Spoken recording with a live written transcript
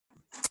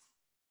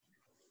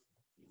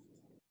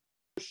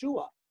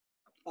Yoshua.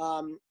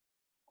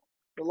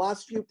 The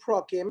last few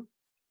prokim.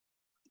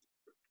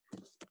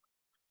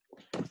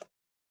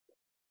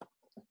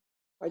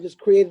 I just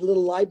created a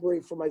little library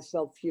for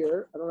myself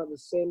here. I don't have the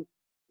same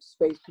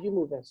space. Could you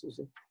move that,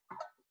 Susan,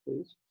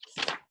 please?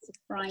 It's a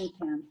frying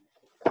pan.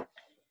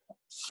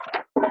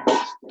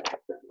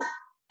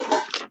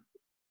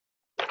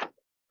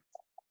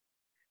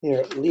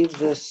 Here, leave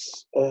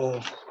this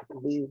here.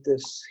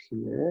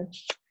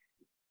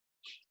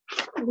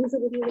 These are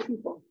what you're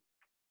looking for.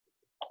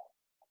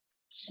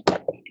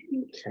 Okay.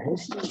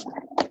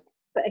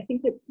 But I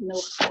think that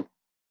no.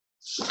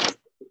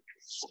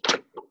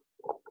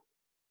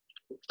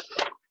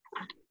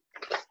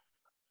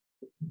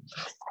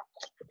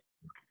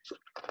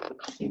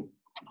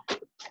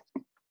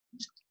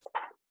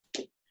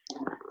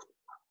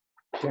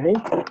 Okay.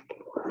 Why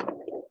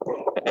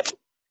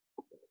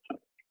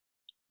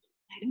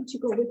don't you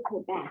go with her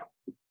back?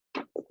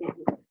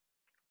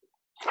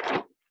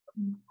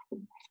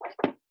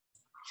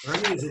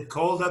 Ernie, is it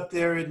cold up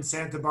there in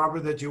Santa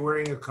Barbara that you're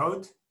wearing a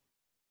coat?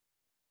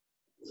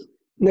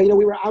 No,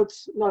 we were out.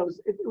 No,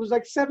 it was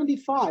like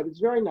 75. It's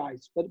very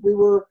nice, but we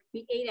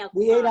ate outside.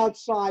 We ate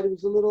outside. It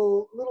was a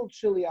little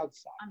chilly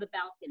outside. On the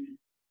balcony.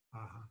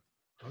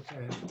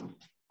 Okay.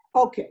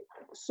 Okay,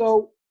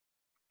 so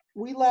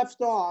we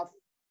left off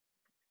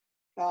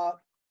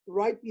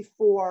right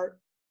before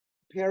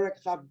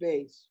Perek Chav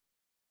Beis.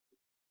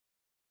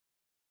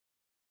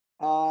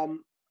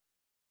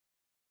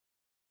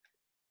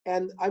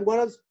 And I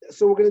want to.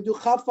 So we're going to do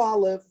Chaf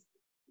Aleph,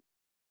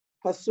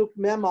 Pasuk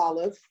Mem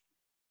Aleph,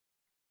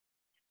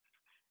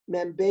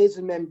 Mem Beis,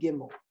 and Mem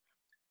Gimel.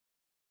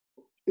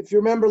 If you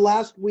remember,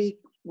 last week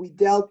we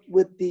dealt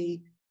with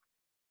the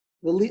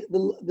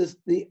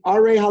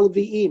Arei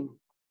Haleviim,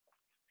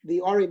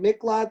 the Arei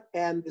Miklat,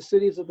 and the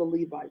cities of the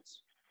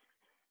Levites.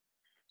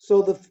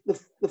 So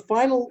the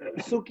final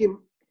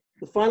psukim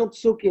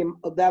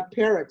of that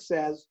parak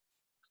says,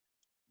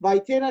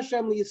 "Vayiten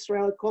Hashem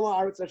liYisrael kol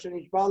haaretz asher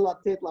nishba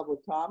latet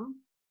lavotam."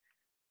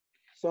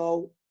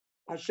 So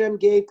Hashem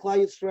gave Klal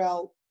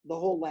Yisrael the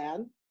whole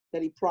land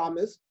that He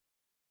promised.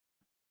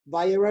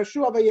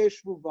 Vayirashu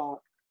vayeshvu ba,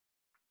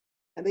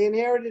 and they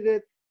inherited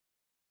it.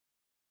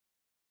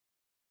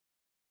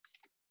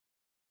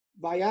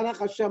 Vayanach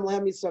Hashem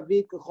lehem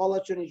misaviv k'chol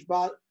asher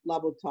nishba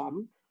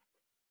lavotam.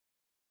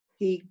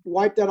 He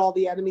wiped out all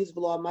the enemies.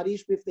 V'lo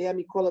amarish b'fnehem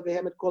mikol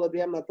avihem et kol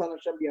avihem natan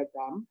Hashem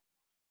biyadam.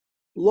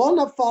 Lo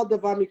nafal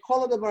davar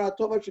mikol davar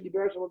hatov asher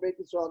diber Hashem b'beit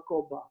Yisrael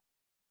kol ba.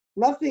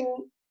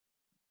 Nothing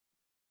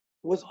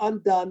was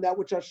undone that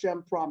which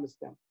Hashem promised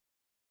them.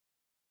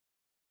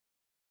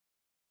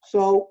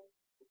 So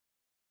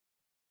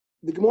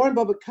the Gemara in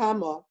Bava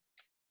Kama,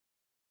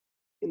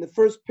 in the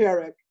first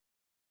parak,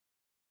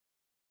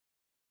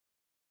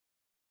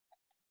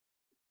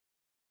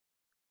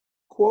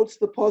 quotes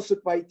the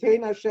pasuk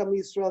Vayitein Hashem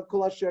Yisrael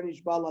Kol Asher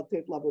Nishba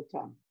Latet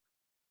Lavotam.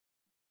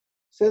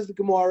 Says the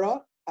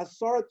Gemara,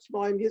 Asar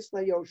Tnaim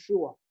Hisna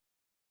Yoshua.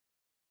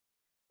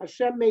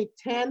 Hashem made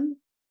 10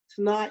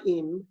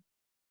 Tnaim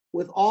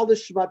with all the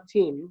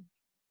Shvatim.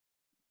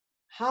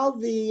 How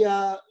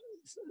the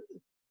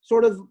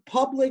sort of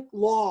public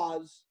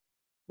laws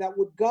that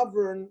would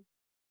govern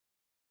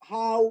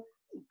how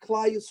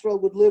Klal Yisrael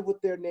would live with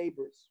their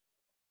neighbors.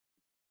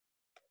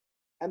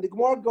 And the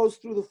Gemara goes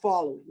through the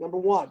following. Number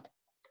one,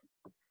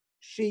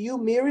 Shiyu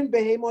mirin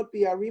behemot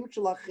biyarim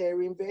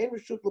shelacherim ve'en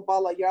reshut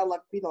lebal hayar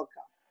lakpid al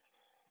kach.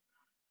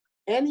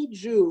 Any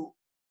Jew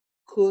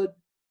could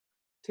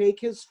take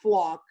his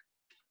flock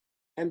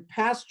and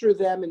pasture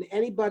them in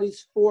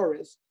anybody's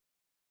forest,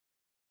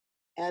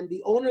 and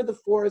the owner of the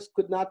forest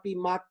could not be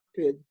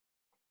makpid.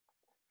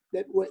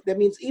 That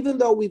means even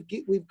though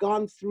we've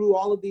gone through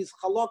all of these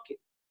halakim,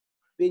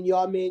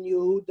 Binyamin,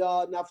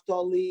 Yehuda,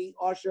 Naphtali,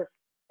 Asher,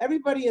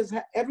 everybody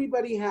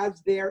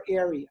has their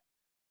area.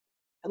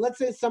 And let's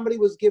say somebody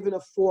was given a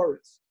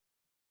forest,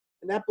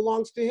 and that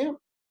belongs to him.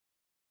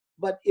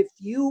 But if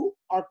you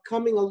are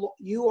coming along,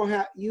 you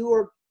are,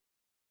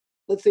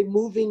 let's say,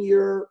 moving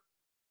your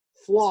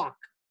flock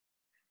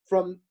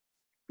from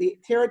the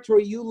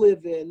territory you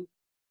live in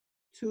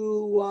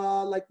to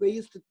like they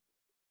used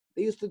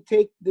to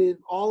take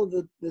all of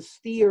the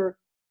steer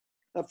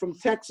from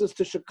Texas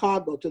to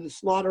Chicago, to the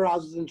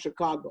slaughterhouses in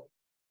Chicago,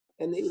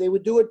 and they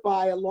would do it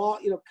by a law.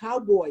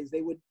 Cowboys.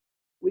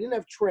 We didn't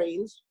have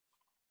trains.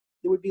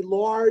 There would be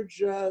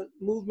large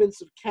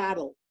movements of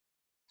cattle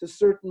to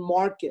certain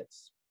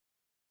markets.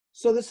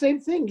 So the same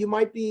thing, you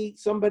might be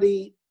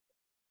somebody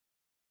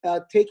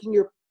taking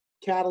your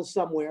cattle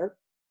somewhere.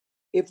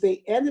 If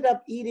they ended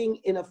up eating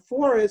in a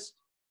forest,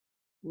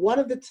 one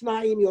of the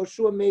Tanaim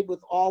Yoshua made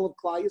with all of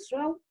Klal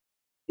Yisrael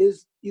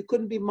is you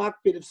couldn't be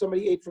makpid if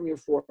somebody ate from your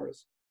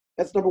forest.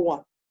 That's number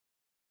one.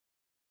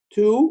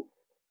 Two,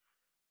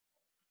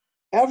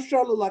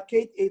 Efshar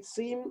l'laket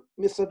eitzim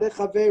misadeh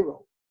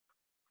chaveiro.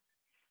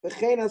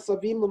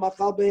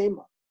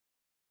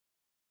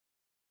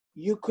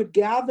 You could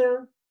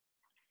gather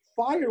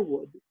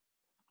firewood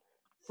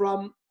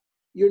from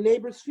your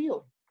neighbor's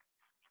field.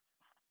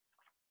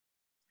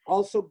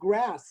 Also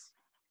grass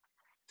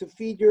to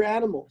feed your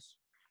animals,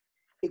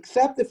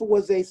 except if it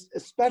was a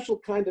special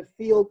kind of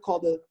field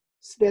called a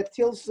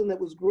stetilson that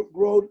was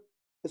grown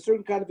a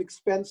certain kind of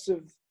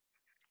expensive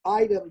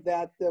item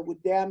that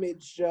would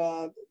damage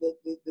the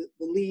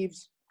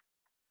leaves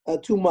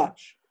too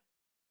much.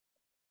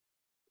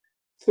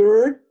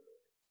 Third,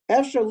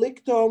 efshar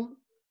liktom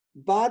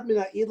bad min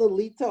ha'ila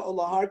lita o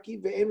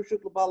laharki ve'en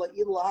reshut l'bal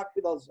ha'ila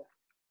lahakpid al zeh.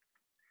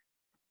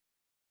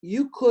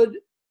 You could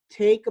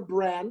take a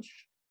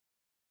branch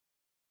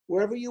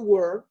wherever you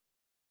were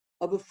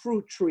of a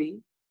fruit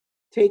tree,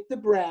 take the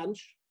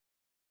branch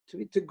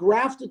to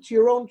graft it to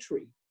your own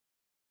tree,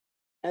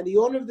 and the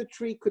owner of the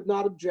tree could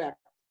not object.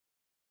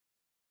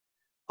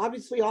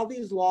 Obviously, all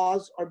these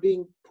laws are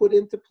being put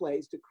into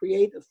place to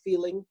create a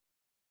feeling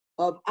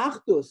of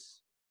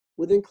achdus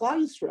within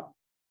Klal Yisrael.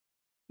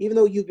 Even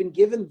though you've been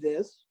given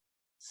this,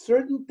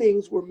 certain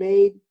things were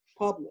made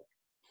public.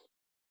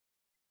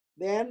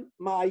 Then,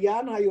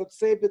 ma'ayan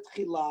hayotze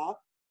betchila,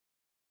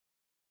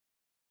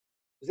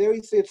 zeh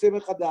yotze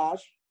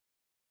mechadash,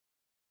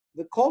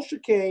 the kol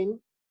shekain,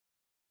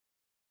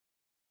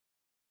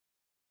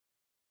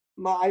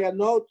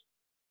 ma'ayanot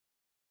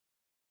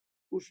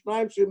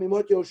u'shnayim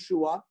shemimot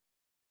Yoshua.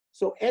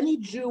 So any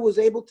Jew was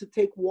able to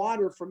take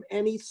water from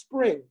any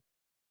spring,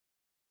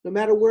 no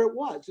matter where it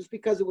was, just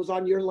because it was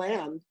on your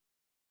land.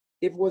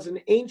 If it was an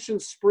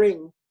ancient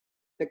spring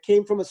that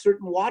came from a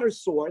certain water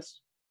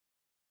source,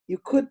 you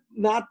could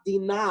not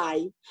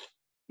deny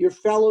your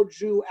fellow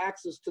Jew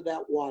access to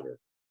that water.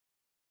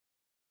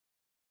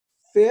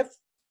 Fifth,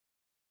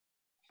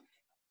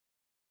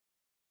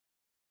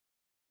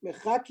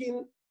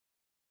 mechakin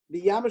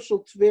b'yam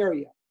shel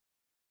Tveria.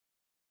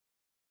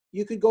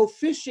 You could go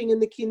fishing in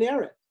the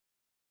Kinneret,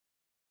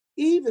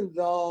 even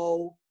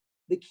though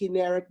the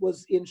Kinneret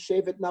was in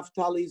Shevet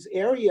Naphtali's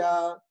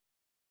area.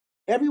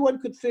 Everyone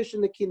could fish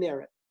in the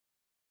Kinneret.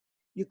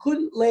 You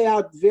couldn't lay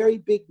out very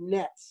big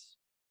nets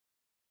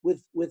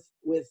with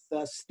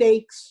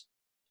stakes.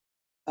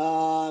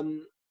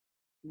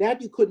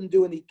 That you couldn't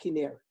do in the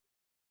Kinneret,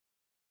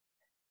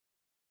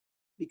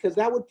 because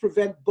that would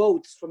prevent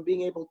boats from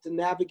being able to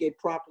navigate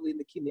properly in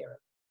the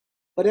Kinneret.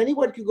 But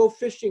anyone could go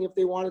fishing if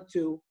they wanted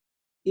to,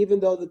 even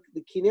though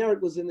the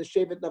Kinneret was in the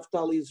Shevet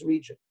Naphtali's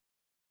region.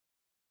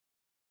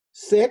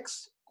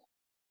 6,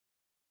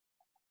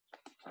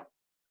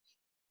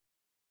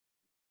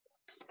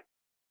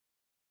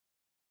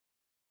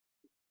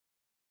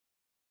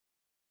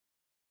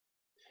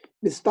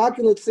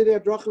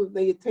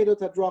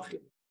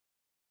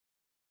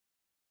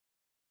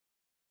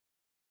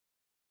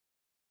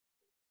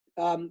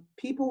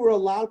 people were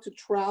allowed to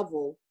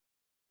travel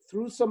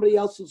through somebody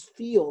else's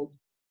field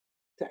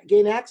to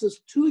gain access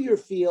to your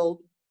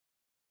field,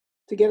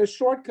 to get a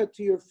shortcut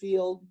to your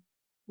field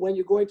when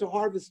you're going to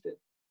harvest it.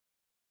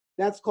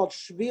 That's called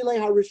Shvile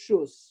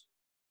HaRishus.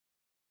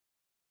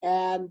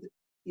 And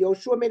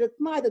Yoshua made it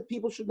tonight that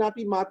people should not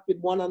be makbid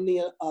one on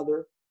the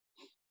other.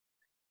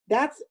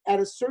 That's at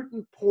a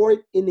certain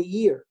point in the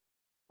year.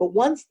 But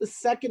once the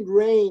second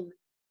rain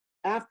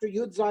after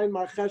Yud Zayin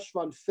Mar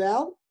Cheshvan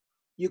fell,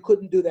 you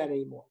couldn't do that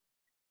anymore.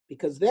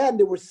 Because then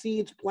there were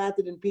seeds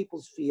planted in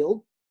people's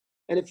field,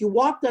 and if you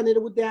walked on it,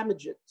 it would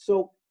damage it.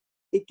 So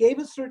it gave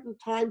a certain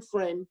time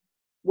frame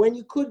when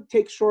you could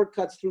take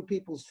shortcuts through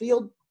people's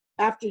field.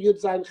 After Yud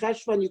Zayin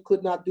Cheshvan, you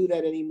could not do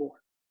that anymore.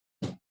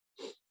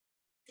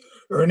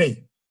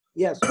 Ernie.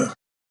 Yes.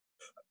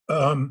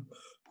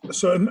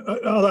 So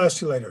I'll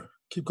ask you later.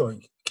 Keep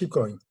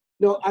going.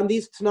 No, on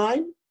these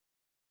tonight?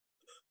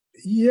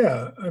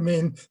 Yeah, I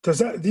mean,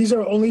 these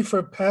are only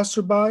for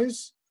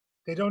passerbys?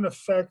 They don't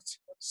affect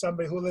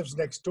somebody who lives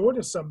next door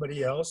to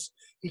somebody else.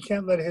 He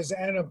can't let his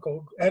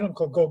animal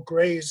go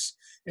graze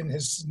in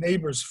his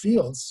neighbor's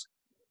fields.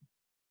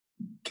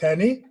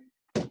 Can he?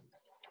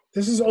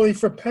 This is only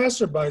for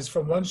passerbys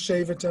from one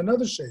shevet to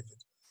another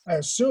shevet, I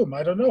assume.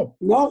 I don't know.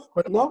 No.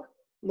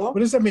 What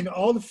does that mean?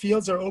 All the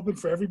fields are open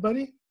for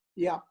everybody?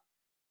 Yeah.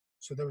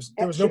 So there was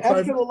no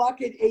private.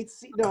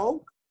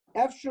 No.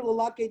 Efshar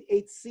l'laked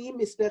eitzim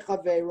misnei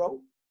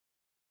chavero.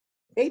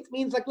 8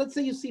 means, like, let's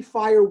say you see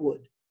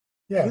firewood.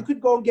 Yeah. You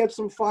could go and get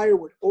some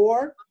firewood,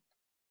 or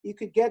you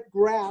could get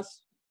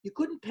grass. You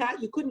couldn't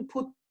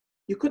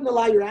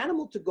allow your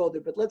animal to go there.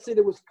 But let's say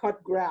there was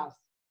cut grass.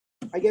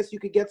 I guess you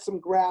could get some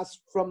grass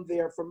from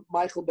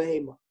Michael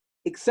Behema,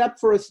 except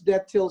for a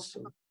sdet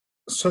tilson.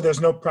 So there's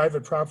no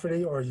private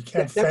property, or you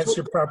can't fence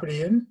your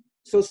property in?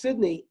 So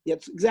Sydney,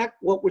 that's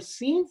exactly what we're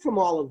seeing from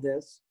all of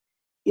this,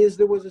 is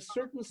there was a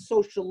certain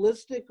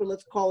socialistic, or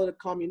let's call it a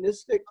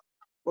communistic,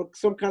 or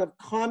some kind of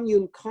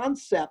commune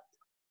concept.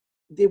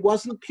 It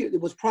wasn't pure, it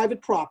was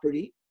private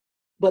property,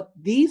 but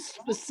these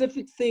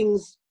specific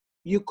things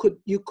you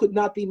could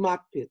not be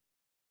makpid.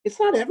 It's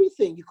not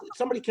everything.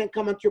 Somebody can't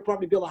come onto your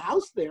property and build a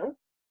house there.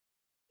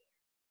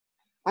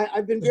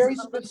 I've been very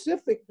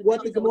specific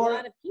what the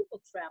Gemara in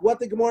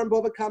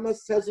Bava Kama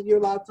says that you're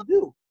allowed to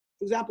do.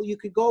 For example, you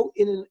could go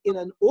in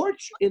an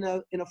orchard, in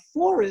a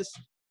forest.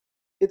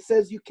 It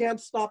says you can't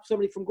stop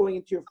somebody from going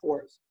into your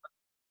forest.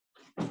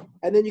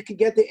 and then you can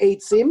get the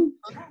eitzim,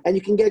 and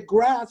you can get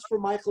grass for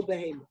Michael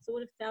Behemoth. So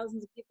what if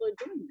thousands of people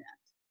are doing that?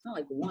 It's not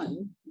like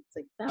one. It's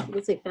like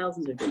let's say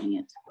thousands are doing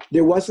it.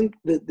 There wasn't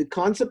the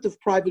concept of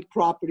private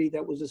property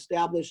that was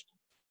established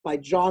by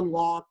John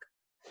Locke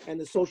and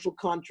the social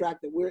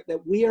contract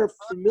that we are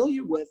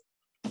familiar with.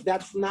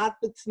 That's not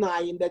the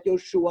t'nayim that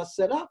Yoshua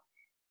set up.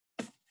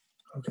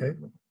 Okay.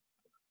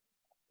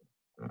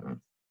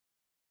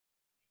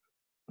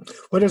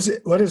 What is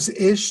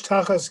ish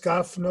tachas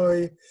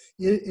gafnoi?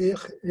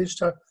 Yes,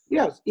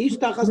 ish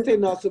tachas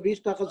tenasav,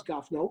 ish tachas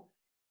gafno.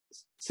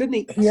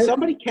 Sydney, Yeah.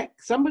 somebody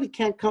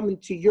can't come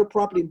into your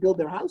property and build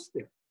their house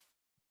there.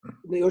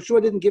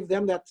 Yoshua didn't give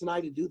them that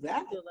tonight to do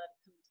that. They're allowed to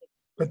come and take-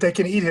 But they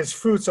can eat his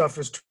fruits off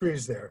his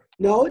trees there.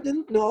 No, it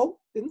didn't. No,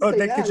 didn't Oh, say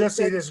they that. could It just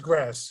said- eat his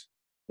grass.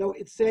 No,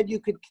 it said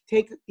you could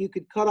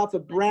cut off a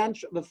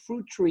branch of a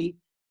fruit tree,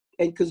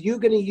 and because you're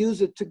going to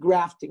use it to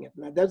grafting it.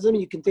 Now, that doesn't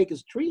mean you can take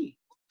his tree.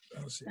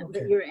 Oh, see, But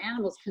okay. your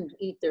animals can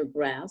eat their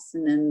grass,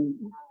 and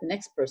then the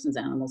next person's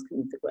animals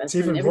can eat the grass. It's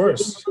even and everybody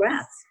worse. eats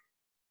grass.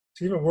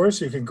 It's even worse.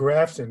 You can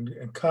graft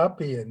and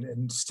copy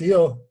and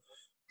steal.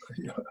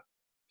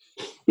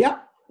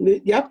 Yep.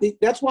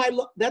 That's why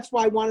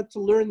I wanted to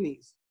learn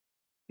these,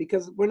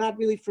 because we're not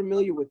really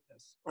familiar with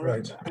this. All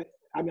right.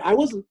 I mean, I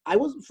wasn't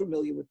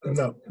familiar with this.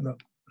 No.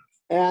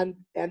 And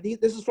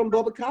this is from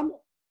Baba Kama.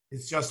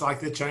 It's just like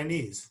the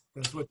Chinese.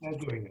 That's what they're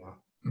doing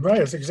now.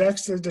 Right. It's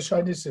exactly the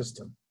Chinese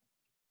system.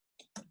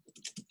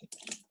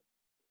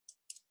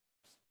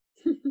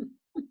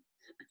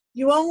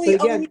 You only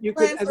But again, own you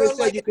land could, as for I said,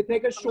 like you could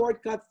take a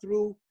shortcut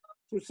through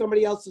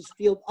somebody else's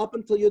field up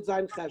until Yud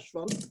Zayin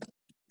Cheshvan.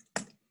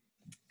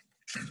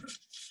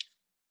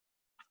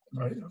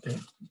 Right. Okay.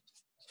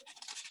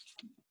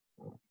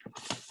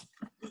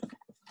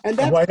 And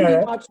And why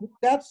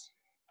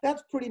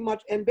that's pretty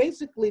much, and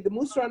basically the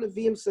Musar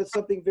Nevi'im says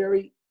something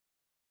very,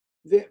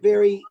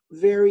 very,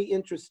 very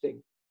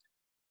interesting.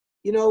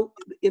 You know,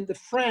 in the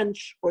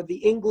French or the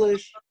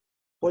English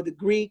or the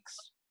Greeks,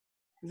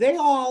 they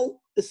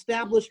all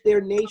established their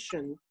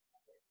nation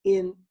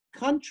in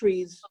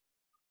countries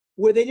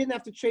where they didn't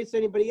have to chase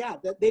anybody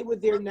out, that they were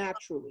there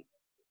naturally.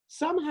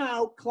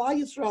 Somehow, Klal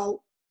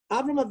Yisrael,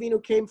 Avram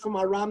Avinu came from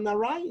Aram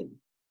Narayan.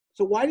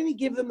 So why didn't he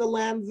give them the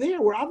land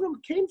there where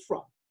Avram came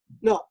from?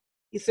 No,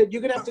 he said,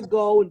 you're going to have to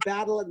go and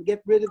battle and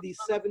get rid of these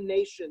 7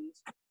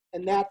 nations.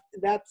 And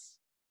that's,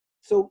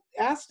 so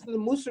ask the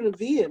Musar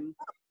Nevi'im,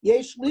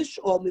 Yesh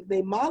lish'ol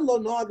mipnei ma lo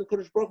noag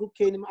HaKadosh Baruch Hu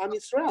kenim Am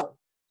Yisrael.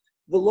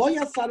 V'lo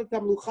yasad et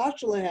hamlucha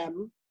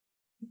shelahem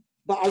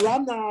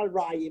ba'aram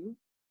na'arayim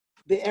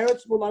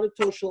be'eretz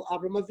moladato shel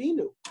Avram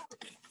Avinu.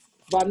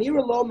 V'ani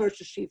lomer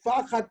sheshifa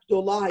achat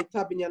gdola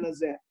hayta b'inyan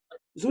hazeh.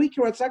 Zui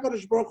ki ratzah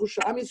HaKadosh Baruch Hu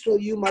she'am Yisrael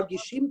yihu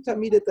margishim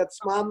tamid et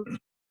atzmam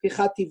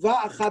kichativa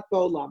achat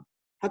ba'olam.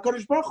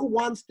 HaKadosh Baruch Hu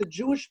wants the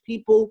Jewish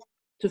people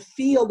to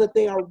feel that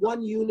they are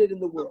one unit in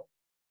the world.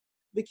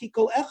 Each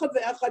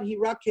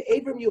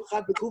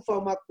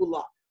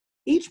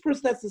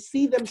person has to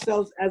see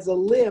themselves as a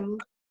limb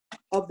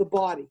of the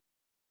body.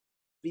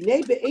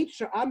 If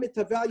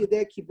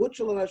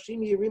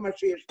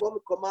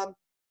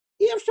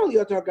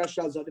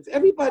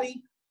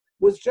everybody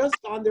was just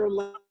on their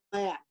land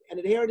and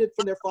inherited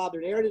from their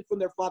father,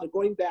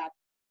 going back,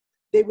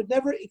 they would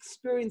never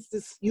experience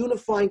this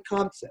unifying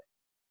concept.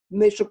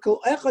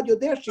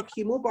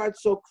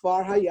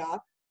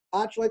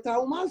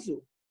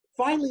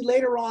 Finally,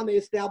 later on, they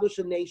established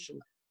a nation.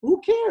 Who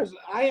cares?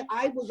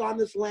 I was on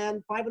this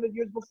land 500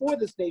 years before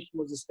this nation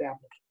was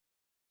established.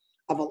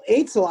 Aval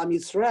Eitzel Am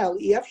Yisrael,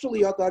 Yefshel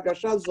Yot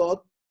Hagasha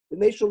Zot,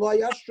 V'nei Lo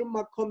Haya Shum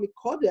Makom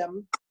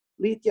Mikodem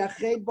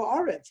Lityached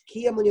Ba'aretz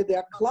Kiyam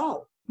L'Yadei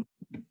Klal.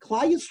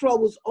 Klal Yisrael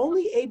was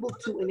only able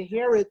to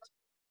inherit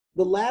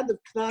the land of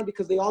Canaan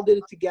because they all did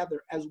it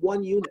together as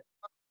one unit.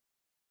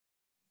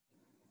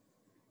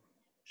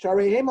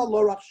 Shareihem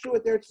Lo Rachshu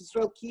Et Eretz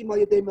Yisrael Kiyam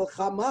L'Yadei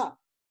Milchama.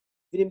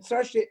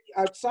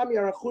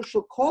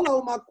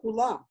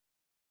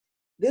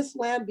 This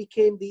land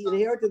became the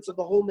inheritance of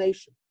the whole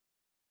nation.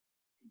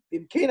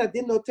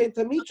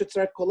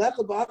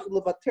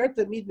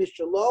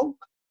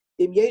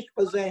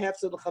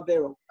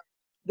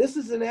 This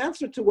is an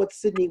answer to what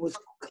Sydney was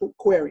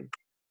querying.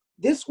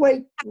 This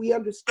way, we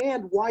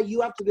understand why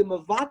you have to be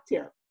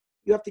mavater.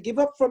 You have to give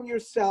up from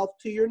yourself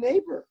to your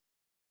neighbor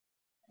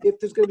if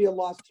there's going to be a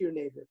loss to your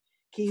neighbor.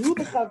 You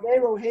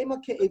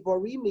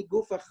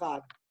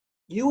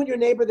and your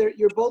neighbor,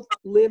 you're both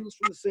limbs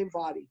from the same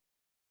body.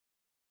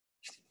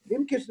 That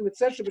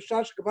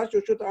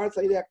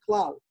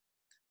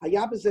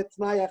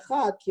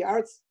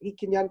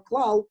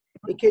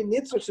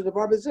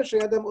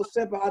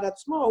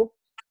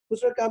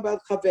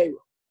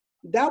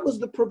was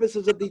the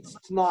purposes of these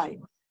tonight,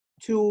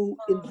 to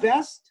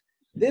invest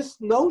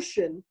this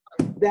notion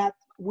that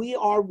we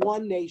are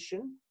one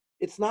nation.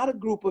 It's not a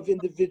group of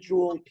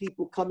individual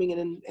people coming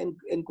in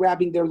and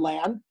grabbing their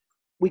land.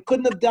 We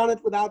couldn't have done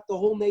it without the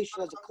whole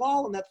nation as a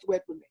klal, and that's the way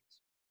it remains.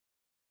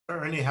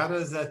 Ernie, how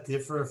does that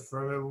differ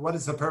from, what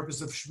is the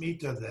purpose of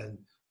Shemitah then?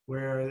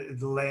 where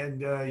the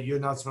land, you're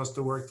not supposed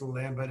to work the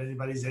land, but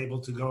anybody's able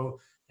to go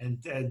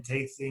and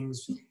take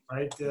things,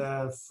 right,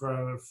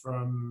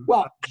 from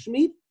Well,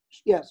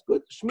 yes,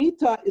 good.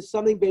 Shemitah is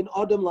something bein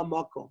Adam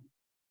lamakom.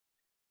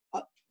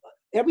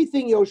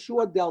 Everything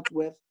Yoshua dealt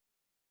with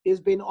is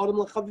bein Adam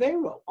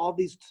lachavero, all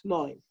these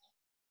tnoim.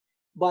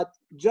 But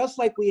just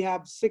like we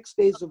have 6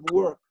 days of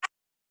work,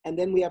 and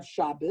then we have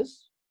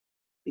Shabbos,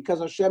 because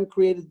Hashem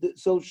created,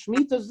 so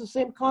Shemitah is the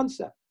same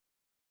concept,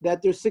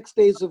 that there's 6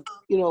 days of,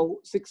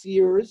 6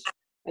 years,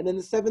 and then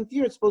the 7th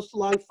year it's supposed to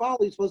lie follow.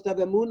 You're supposed to have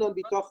emunah and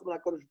bitachon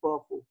HaKadosh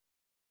Baruch Hu.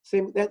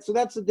 Same that. So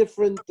that's a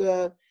different.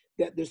 That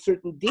there's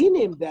certain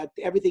dinim that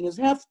everything is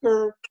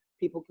hefker.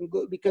 People can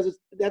go because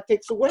that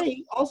takes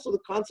away also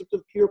the concept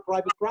of pure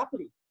private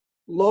property.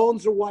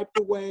 Loans are wiped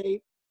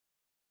away.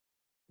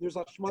 There's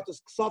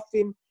hashmatas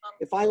ksafim.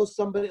 If I owe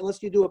somebody,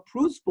 unless you do a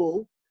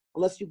prusbul,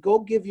 unless you go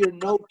give your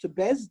note to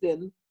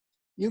Bezdin,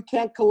 you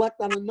can't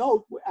collect on a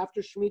note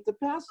after Shemitah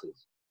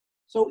passes.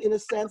 So in a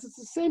sense, it's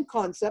the same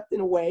concept in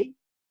a way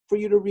for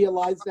you to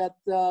realize that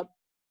the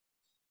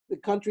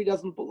country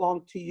doesn't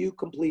belong to you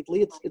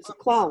completely. It's a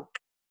clown.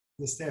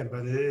 Understand,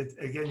 but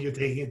again, you're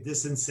taking a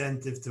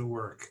disincentive to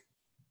work,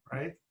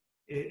 right?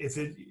 If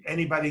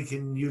anybody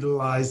can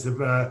utilize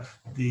the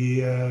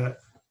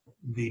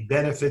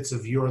benefits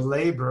of your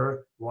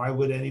labor, why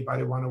would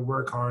anybody want to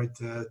work hard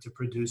to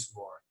produce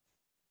more?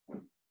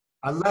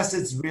 Unless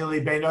it's really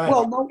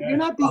well, no, you're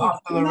not being.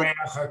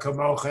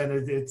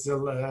 It's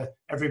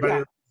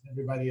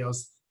everybody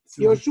else.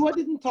 Yoshua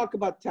didn't talk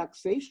about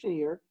taxation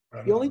here.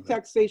 The only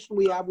taxation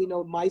we have, we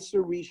know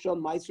Meiser Rishon,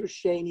 Meiser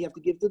Shane. You have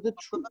to give to the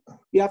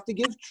you have to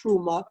give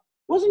truma.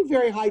 It wasn't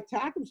very high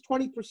tax. It was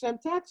 20%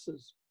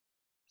 taxes.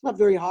 It's not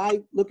very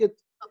high. Look at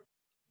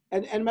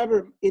and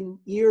remember in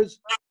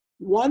years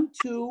 1,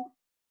 2,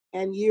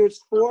 and years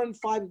 4 and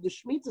 5 of the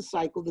Shemitah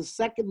cycle, the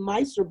second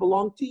Meiser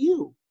belonged to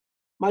you.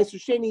 Meiser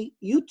Sheni,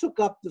 you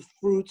took up the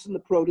fruits and the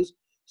produce.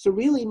 So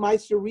really,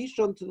 Meiser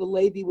Rishon to the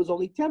Levi was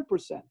only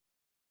 10%.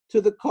 To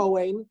the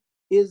Kohen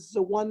is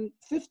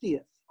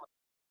 1/50th,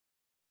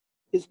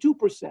 is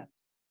 2%.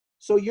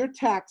 So your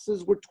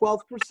taxes were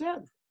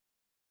 12%.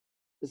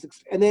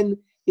 And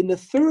then in the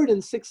 3rd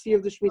and 6th year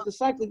of the Shemitah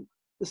cycle,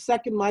 the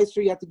second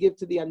Meiser you have to give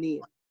to the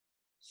Aniyah.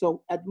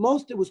 So at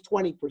most it was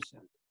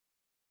 20%.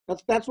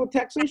 That's what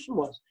taxation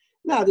was.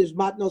 Now there's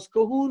Matnos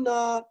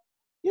Kahuna,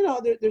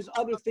 there's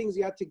other things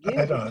you have to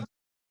give,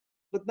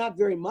 but not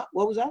very much.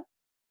 What was that?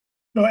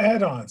 No,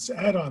 add-on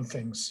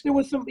things. There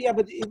was some,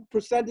 but in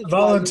percentage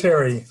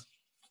Voluntary,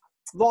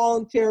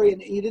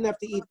 and you didn't have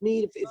to eat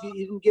meat if you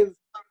didn't give.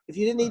 If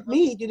you didn't eat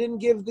meat, you didn't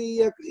give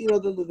the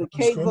the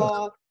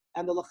keva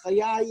and the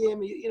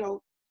lachayayim.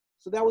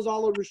 So that was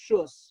all a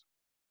rishus,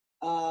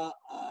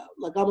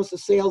 like almost a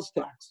sales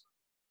tax.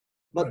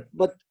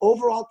 But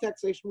overall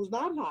taxation was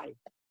not high.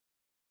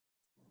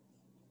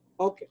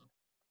 Okay,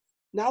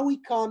 now we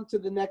come to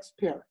the next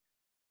parak,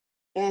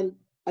 and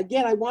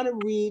again I want to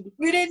read.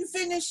 We didn't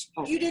finish.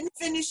 Oh. You didn't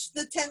finish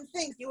the 10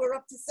 things. You were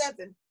up to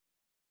 7.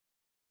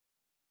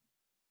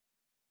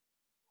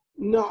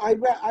 No, I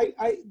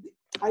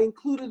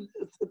included.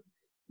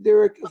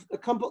 There are a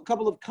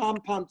couple of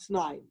compound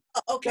t'naim.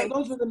 Okay, so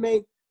those are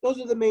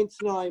the main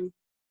t'naim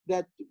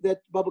that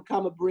Baba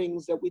Kama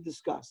brings that we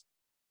discussed.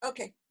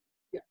 Okay.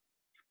 Yeah.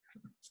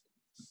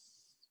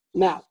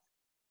 Now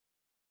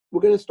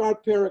we're going to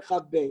start Perek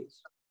Chav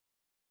Beis,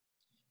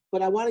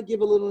 but I want to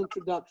give a little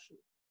introduction.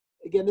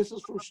 Again, this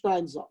is from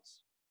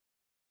Steinsaltz.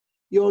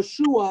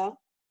 Yoshua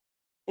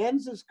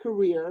ends his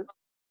career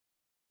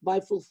by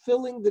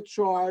fulfilling the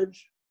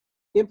charge,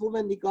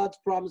 implementing God's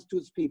promise to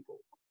his people.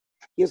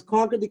 He has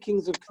conquered the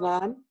kings of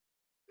Canaan,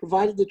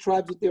 provided the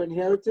tribes with their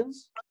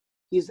inheritance.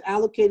 He has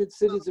allocated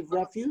cities of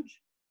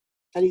refuge,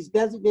 and he's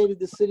designated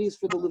the cities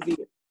for the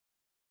Levites.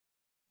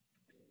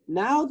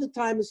 Now the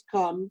time has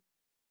come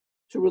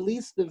to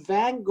release the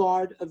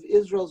vanguard of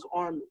Israel's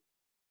army,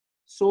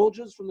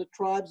 soldiers from the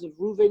tribes of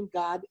Reuven,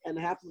 Gad, and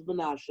half of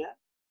Manasseh,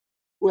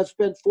 who have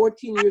spent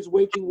 14 years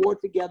waging war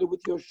together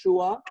with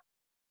Yoshua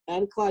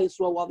and Klal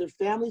Yisrael while their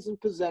families and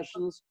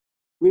possessions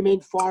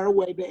remain far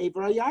away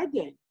be'ever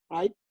Yarden,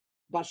 right?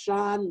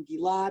 Bashan,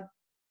 Gilad.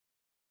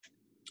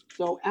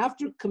 So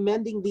after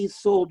commending these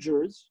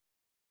soldiers,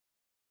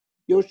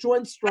 Yoshua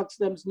instructs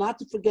them not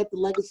to forget the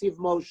legacy of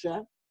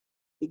Moshe.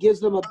 He gives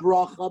them a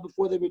bracha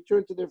before they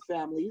return to their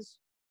families.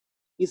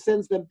 He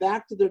sends them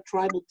back to their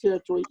tribal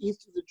territory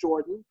east of the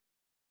Jordan,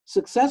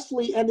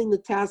 successfully ending the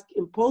task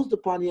imposed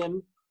upon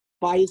him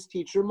by his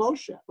teacher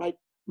Moshe, right?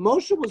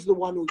 Moshe was the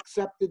one who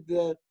accepted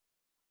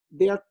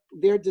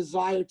their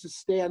desire to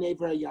stay on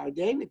Ever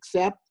Yarden,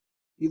 except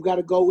you've got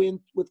to go in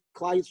with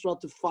Klal Yisrael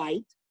to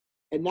fight,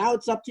 and now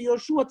it's up to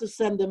Yoshua to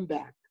send them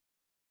back.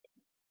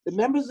 The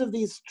members of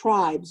these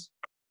tribes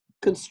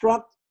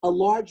construct a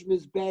large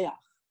mizbeach,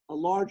 a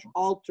large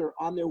altar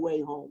on their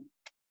way home.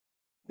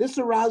 This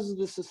arouses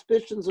the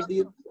suspicions of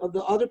the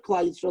other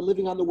Klal Yisrael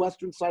living on the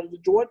western side of the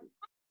Jordan,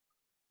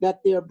 that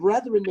their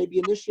brethren may be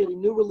initiating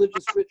new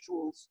religious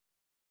rituals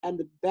and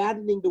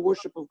abandoning the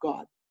worship of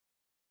God.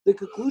 The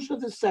conclusion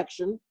of this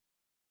section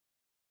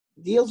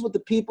deals with the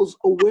people's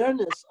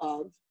awareness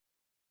of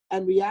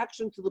and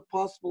reaction to the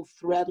possible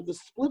threat of a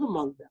split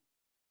among them.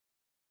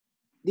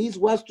 These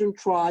Western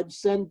tribes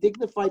send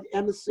dignified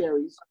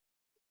emissaries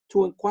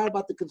to inquire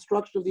about the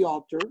construction of the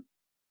altar.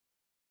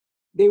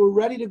 They were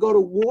ready to go to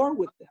war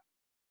with them.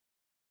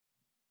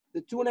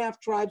 The 2.5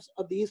 tribes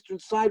of the eastern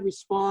side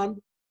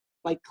respond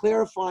by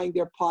clarifying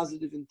their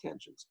positive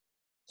intentions.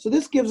 So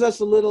this gives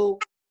us a little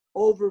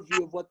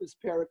overview of what this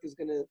parak is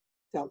going to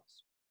tell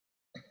us.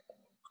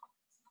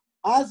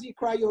 Az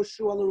yikra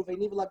Yoshua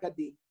l'Ruveni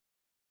v'lagadi.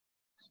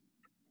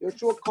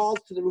 Yoshua calls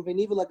to the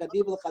Ruveni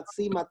v'lagadi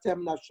v'lchatzi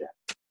matem Nashem.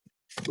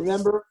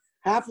 Remember,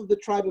 half of the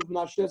tribe of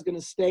Menashe is going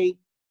to stay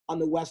on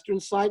the western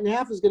side, and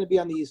half is going to be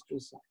on the eastern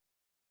side.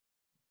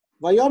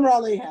 Vayomer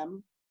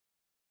alehem,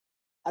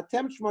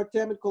 atem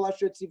shmartem et kol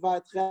asher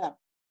tziva etchem.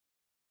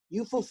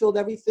 You fulfilled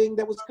everything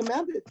that was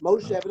commanded.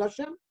 Moshe and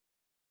Hashem.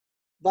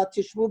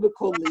 Vatishmu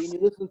b'koli, and you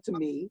listen to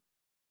me.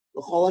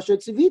 L'chol asher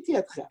tziviti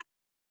etchem.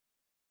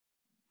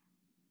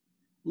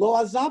 Lo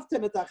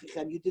azavtem et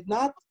achichem. You did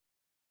not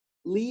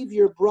leave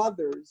your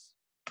brothers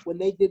when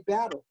they did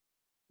battle.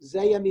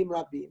 Zeyamim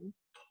rabim.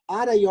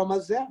 Ada yom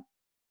hazeh.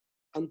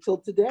 Until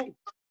today.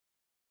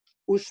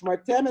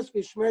 Ushmartem es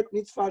b'shmeret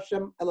mitzvah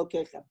Hashem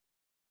Elokechem.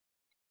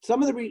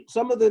 Some of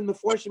the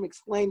Meforshim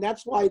explain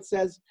that's why it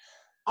says,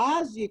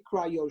 Az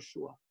yikra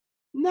Yoshua.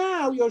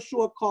 Now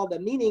Yoshua called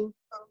them, meaning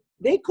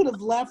they could have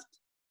left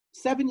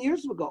 7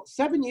 years ago.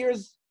 7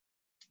 years,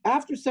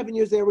 after 7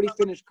 years, they already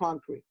finished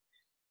conquering.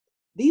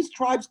 These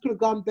tribes could have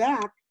gone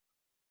back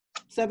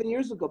 7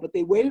 years ago, but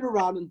they waited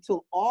around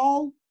until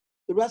all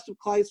the rest of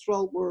Klal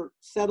Yisrael were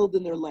settled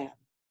in their land.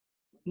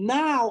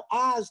 Now,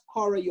 Az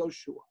Kara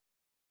Yoshua.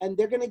 And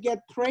they're going to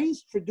get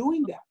praised for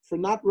doing that, for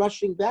not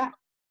rushing back.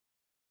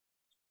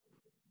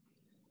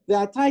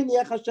 Hashem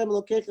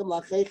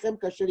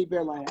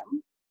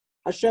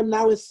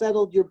now has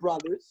settled your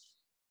brothers.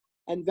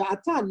 And now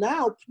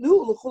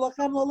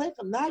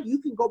you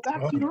can go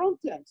back to your own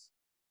tents.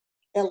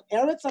 El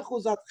eretz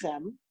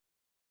achuzatchem,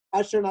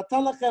 asher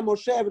natan lachem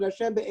Moshe and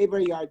Hashem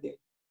be'ever Yarden.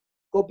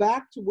 Go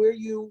back to where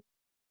you,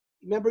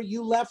 remember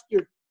you left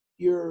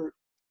your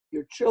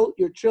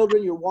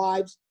children, your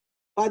wives.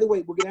 By the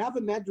way, we're going to have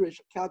a medrash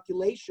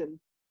calculation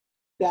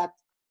that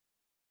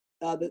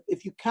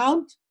if you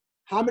count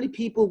how many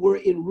people were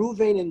in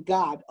Ruvain and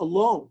Gad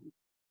alone,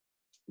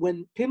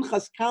 when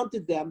Pinchas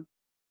counted them,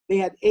 they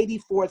had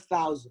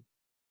 84,000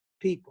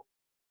 people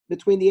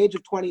between the age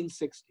of 20 and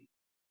 60.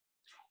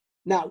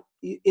 Now,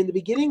 in the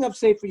beginning of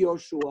Sefer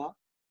Yoshua,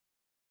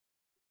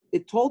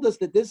 it told us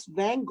that this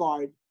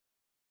vanguard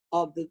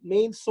of the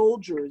main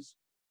soldiers,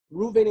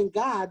 Ruvain and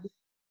Gad,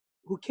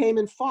 who came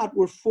and fought,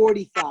 were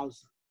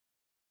 40,000.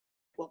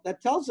 Well,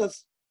 that tells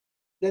us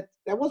that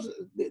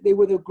they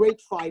were the great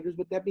fighters,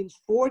 but that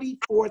means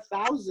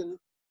 44,000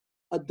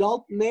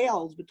 adult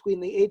males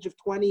between the age of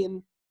 20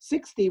 and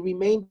 60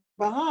 remained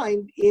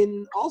behind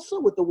also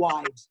with the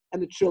wives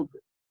and the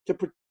children to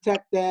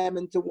protect them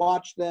and to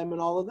watch them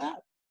and all of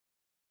that.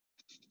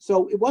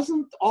 So it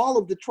wasn't all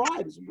of the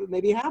tribes, but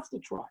maybe half the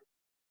tribe.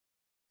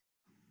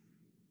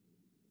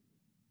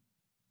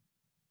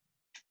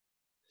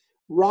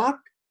 Rak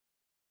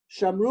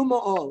Shamru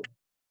Ma'od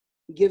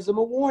gives them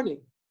a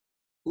warning.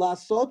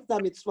 Lasot ta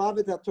mitzvah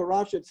v'ta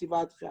Torah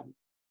shetzivatchem.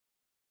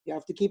 You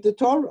have to keep the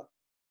Torah.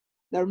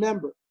 Now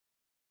remember,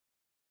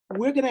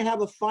 we're going to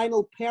have a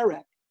final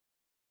parak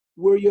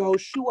where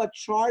Yehoshua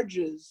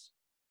charges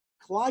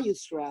Klal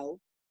Yisrael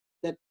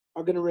that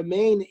are going to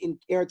remain in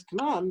Eretz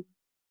Canaan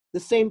the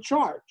same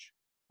charge,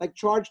 like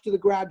charge to the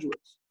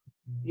graduates.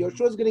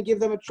 Yehoshua is going to give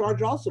them a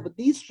charge also, but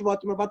these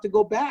Shvatim are about to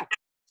go back.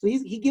 So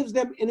he gives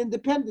them an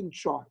independent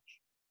charge.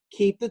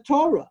 Keep the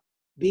Torah.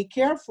 Be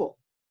careful.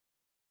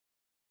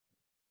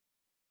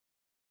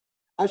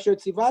 Asher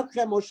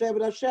tzivatchem Moshe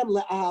v'Hashem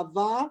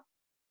le'ahava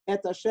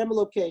et Hashem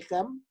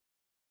Elokechem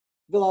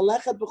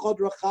v'lalechet b'chod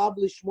rachav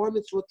l'shmor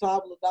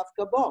mitzvotav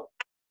l'dafka bo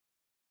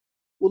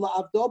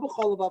u'la'avdo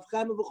b'chol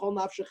levavchem v'chol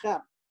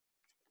nafshechem.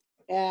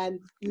 And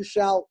you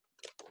shall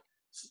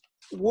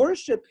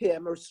worship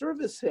him or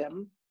service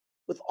him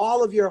with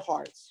all of your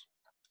hearts.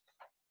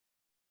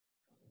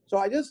 So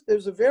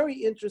there's a very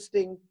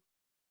interesting,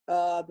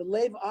 the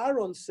Lev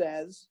Aaron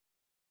says,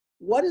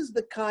 what is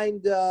this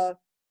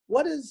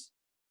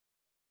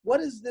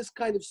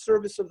kind of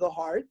service of the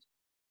heart?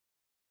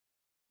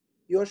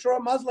 Yoshua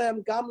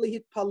Mazlehem gam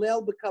lihit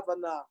palel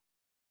b'kavana.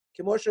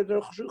 K'moshe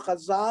dershu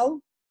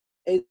Chazal,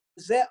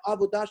 ze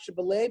avodah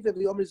shebelev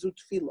v'yomer zu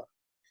tefillah.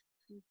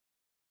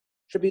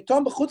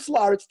 Shebitom b'chutz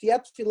la'aretz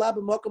tiyat tefillah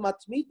b'mokom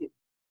atmidim.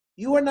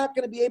 You are not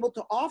going to be able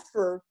to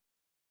offer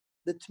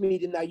the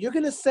tmidim now. You're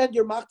going to send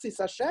your machzis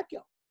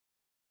hashekel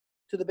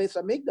to the Beis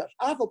Hamikdash.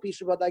 Afal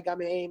pishu v'adai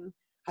gam heim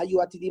hayu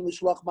atidim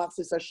l'shloch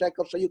machzis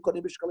hashekel shayu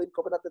konim b'shkalim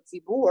kovenat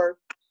hatzibur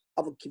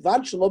aval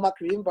kivan shelo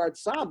makrivim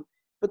b'artzam.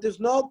 But there's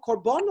no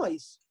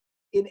korbanos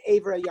in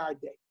Ever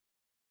Yardei.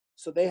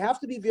 So they have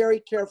to be very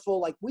careful,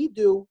 like we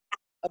do,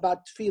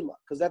 about tefillah,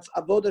 because that's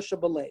avodah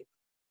shebelev.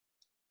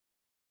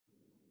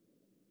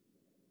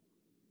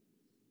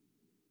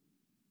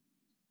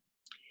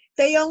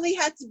 They only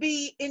had to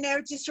be in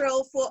Eretz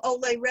Yisrael for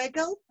Ole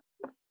Regel?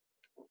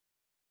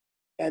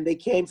 And they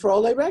came for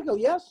Ole Regel,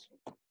 yes.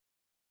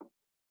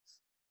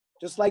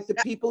 Just like the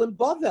people in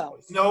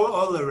Bavel. No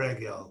Ola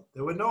Regel.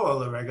 There were no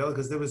Ola Regel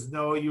because there was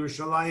no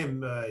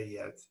Yerushalayim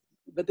yet.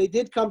 But they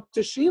did come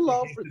to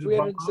Shiloh for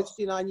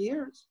 369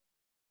 years.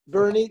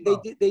 Bernie,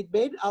 they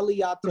made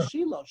Aliyah to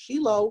Shiloh.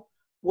 Shiloh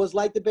was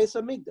like the Beis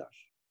Hamikdash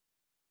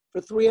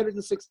for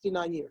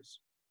 369 years.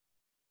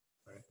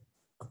 Right.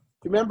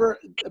 Remember,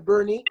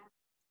 Bernie,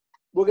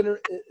 we're gonna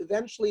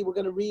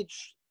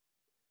reach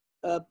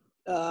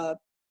Sefer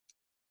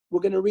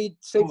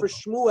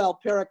Shmuel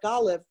Perek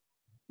Aleph.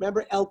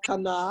 Remember,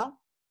 Elkanah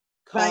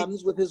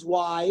comes with his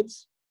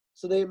wives,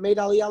 so they made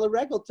Aliyah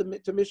Regel to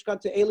Mishkan,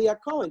 to Eli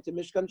Cohen, to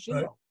Mishkan Shiloh.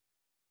 Right.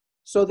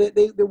 So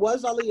there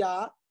was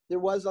Aliyah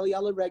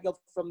Regel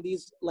from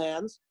these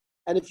lands,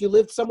 and if you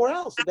lived somewhere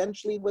else,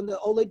 eventually, when the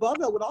Ole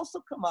Bavel would also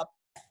come up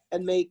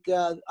and make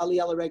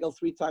Aliyah Regel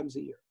 3 times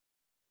a year.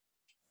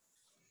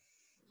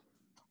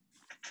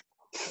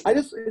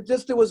 There's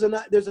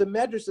a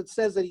medrash that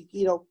says that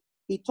he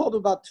told him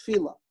about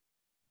tefillah.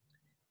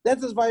 That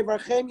says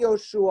Vayivarchem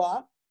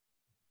Yoshua,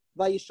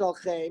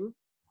 Vayishalchem,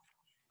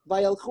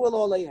 Vayelchu el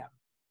Oleihem.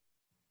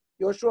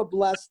 Yoshua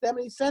blessed them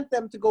and he sent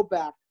them to go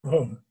back.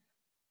 Oh.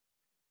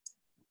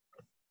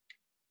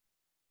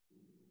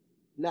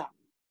 Now,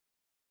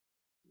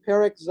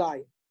 Perek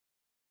Zayin.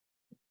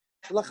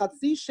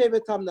 Lachatzi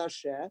shevet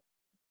hamnasheh.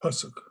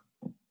 Pasuk.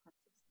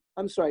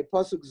 I'm sorry,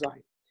 Pasuk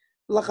Zayin.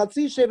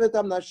 Lachatzi shevet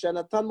hamnasheh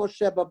natan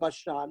Moshe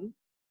babashan.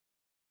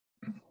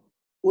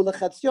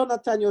 Ulechatzion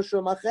natan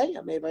Yoshua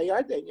macheya meva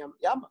yarden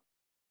yama.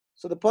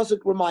 So the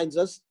pasuk reminds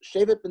us,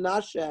 Shevet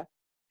Menashe,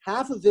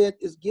 half of it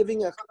is being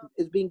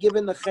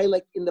given the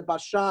chelek in the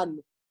Bashan,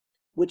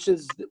 which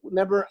is,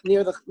 remember,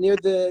 near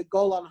the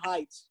Golan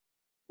Heights,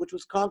 which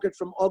was conquered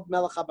from Og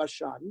Melech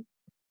HaBashan,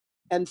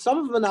 and some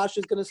of Menashe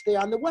is going to stay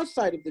on the west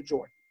side of the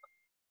Jordan.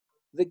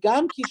 The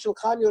Gam Ki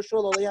Shulchan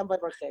Yoshua Aleim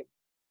Vayvarchem.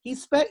 He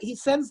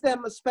sends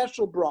them a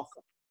special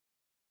bracha.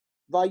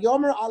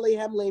 Vayomer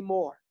Aleihem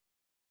Leimor.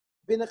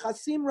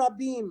 B'nechasim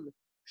Rabim.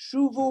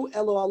 Shuvu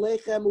elo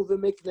alechem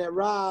uvemikne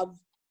rav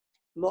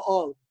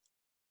ma'ol.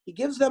 He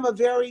gives them a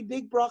very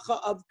big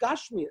bracha of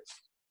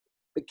gashmias.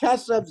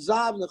 Bekesav,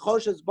 zav,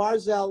 nechoshes,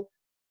 barzel,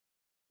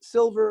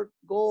 silver,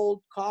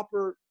 gold,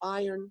 copper,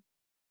 iron.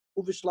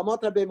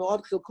 Uvishlamot rabei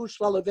ma'od chilku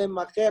shlalevem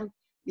machem.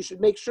 You should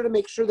make sure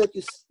that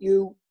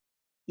you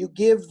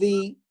give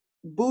the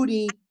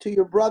booty to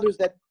your brothers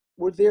that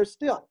were there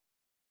still.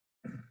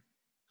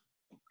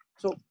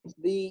 So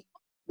the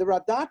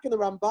Radak and the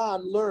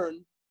Ramban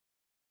learn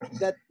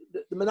that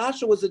the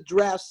Menashe was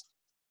addressed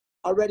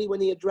already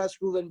when he addressed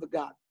Reuven and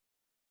Gad.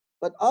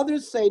 But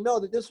others say no,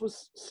 that this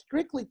was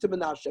strictly to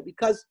Menashe,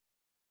 because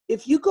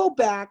if you go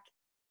back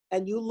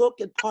and you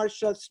look at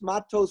Parshas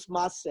Matos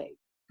Maseh,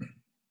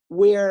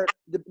 where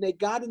the Bnei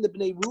Gad and the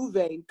Bnei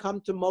Reuven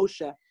come to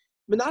Moshe,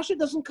 Menashe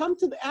doesn't come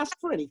to ask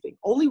for anything.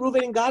 Only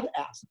Reuven and Gad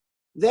asked.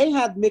 They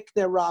had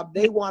Mikneh Rab,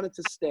 they wanted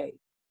to stay.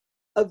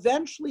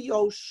 Eventually,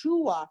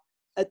 Yoshua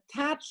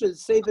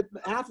attaches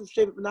half of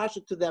Shevet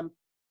Menashe to them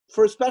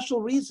for a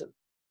special reason.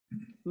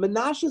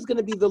 Menashe is going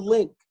to be the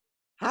link.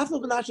 Half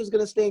of Menashe is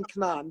going to stay in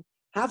Canaan.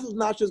 Half of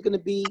Menashe is going to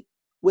be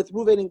with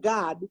Reuven and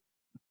Gad.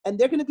 And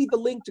they're going to be the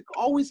link to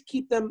always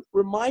keep them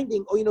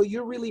reminding,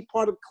 you're really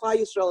part of Klal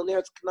Yisrael and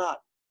Eretz Canaan.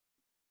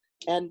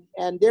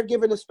 And they're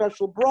given a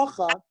special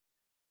bracha,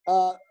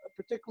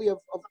 particularly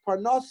of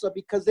Parnasa,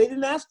 because they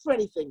didn't ask for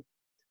anything.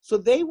 So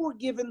they were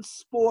given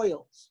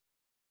spoils.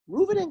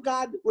 Reuven and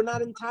Gad were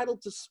not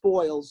entitled to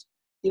spoils,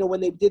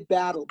 when they did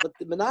battle, but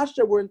the Menashe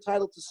were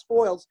entitled to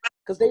spoils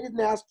because they didn't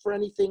ask for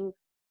anything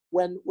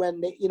when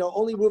they,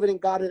 only Reuven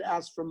and Gad had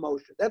asked for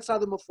Moshe. That's how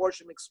the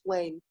Meforshim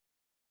explain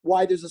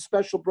why there's a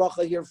special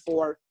bracha here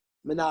for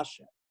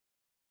Menashe.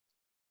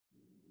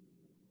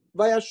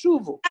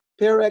 Vayashuvu,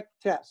 Perek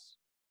Tes.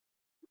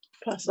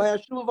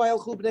 Vayashuvu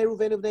vayalchu bnei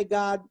Reuven bnei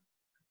Gad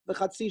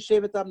v'chatzi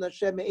shevetam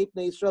Menashe me'et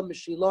bnei Yisrael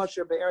m'Shiloh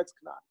asher be'eretz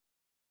Canaan.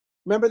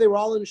 Remember, they were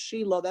all in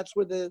Shiloh. That's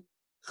where the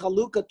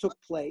Chalukah took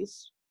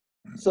place.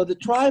 So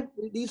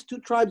these two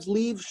tribes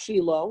leave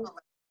Shiloh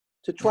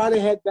to try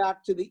to head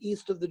back to the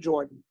east of the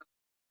Jordan.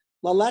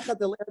 Now,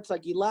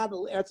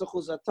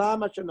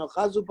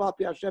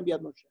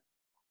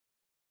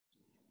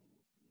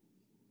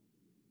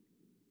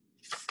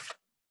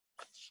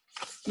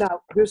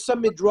 there's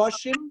some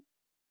midrashim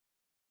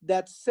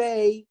that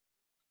say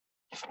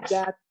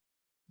that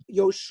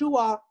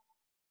Yoshua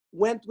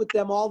went with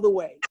them all the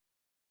way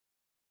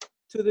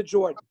to the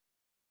Jordan.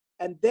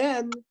 And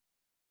then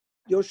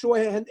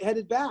Yoshua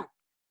headed back.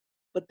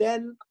 But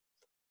then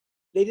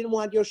they didn't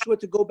want Yoshua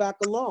to go back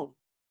alone.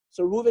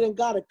 So Reuven and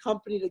Gad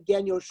accompanied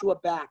again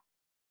Yoshua back.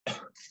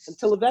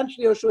 Until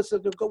eventually Yoshua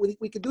said,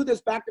 we could do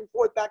this back and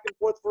forth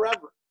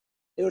forever.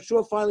 And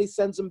Yoshua finally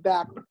sends them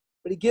back.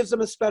 But he gives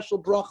them a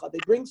special bracha. They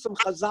bring some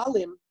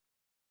chazalim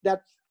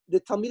that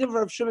the Talmidim of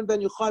Rav Shimon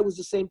ben Yochai was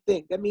the same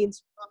thing. That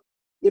means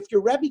if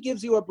your Rebbe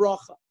gives you a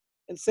bracha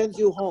and sends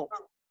you home,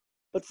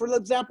 but for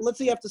example, let's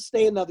say you have to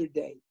stay another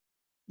day,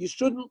 you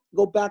shouldn't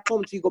go back home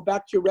until you go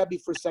back to your Rebbe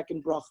for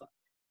second bracha.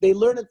 They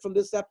learn it from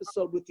this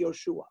episode with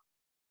Yoshua.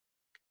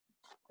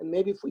 And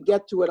maybe if we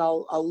get to it,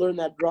 I'll learn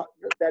that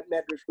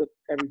medrash with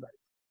everybody.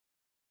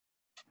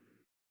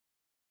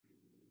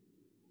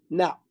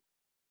 Now,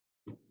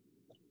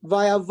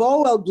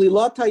 Vayavo el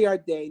Glilot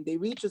HaYarden, they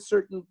reach a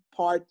certain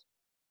part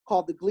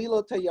called the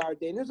Glilot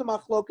HaYarden. There's a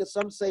machloka.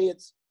 Some say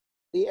it's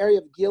the area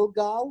of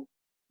Gilgal,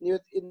 in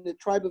the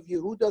tribe of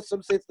Yehuda.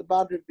 Some say it's the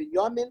boundary of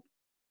Binyamin.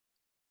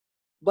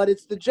 But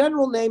it's the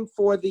general name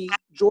for the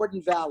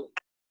Jordan Valley.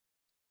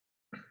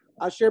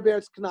 Asher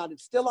Be'eretz Canaan.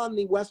 It's still on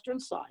the western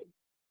side.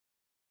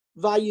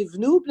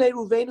 Vayivnu bnei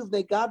Ruvain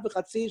uvnei Gad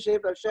v'chatzi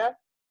shev Asher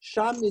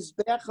sham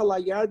mizbech al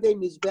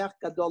hayarden mizbech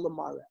gadol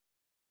l'mareh.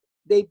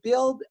 They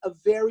build a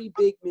very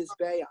big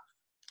mizbeach.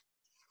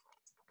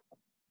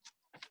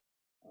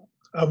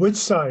 Which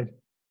side?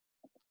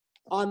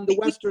 On the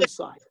western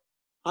side.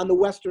 On the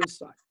western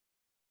side.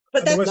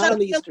 But that's Not on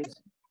the eastern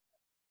side.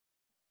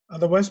 On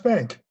the West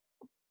Bank.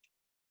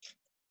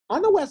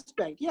 On the West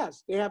Bank,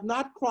 yes. They have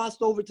not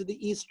crossed over to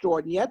the East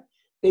Jordan yet.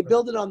 They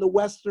build it on the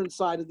western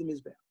side of the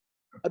Mizbeach.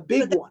 A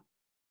big one.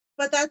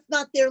 But that's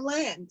not their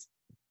land.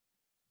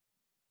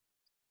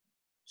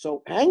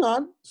 So hang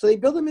on. So they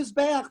build a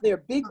Mizbeach there,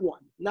 big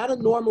one, not a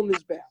normal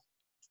Mizbeach.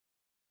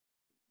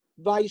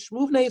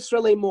 Vayishmu v'nei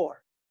Yisrael emor.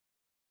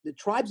 The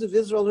tribes of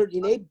Israel heard,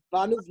 Yinei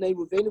banu v'nei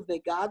Ruvenu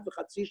v'nei Gad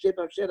v'chatzi shev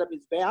Asher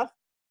ha-Mizbeach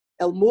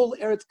el mul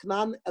Eretz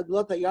Canaan el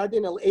Glot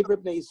HaYarden el Eber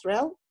b'nei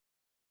Yisrael.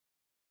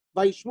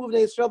 Vayishmu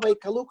v'nei Yisrael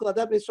vayikalu kol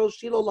adam b'nei Yisrael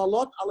shilo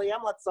lalot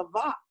alayam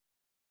latzava.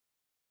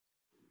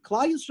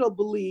 Klal Yisrael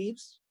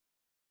believes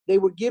they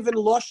were given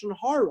Lashon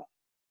Hara,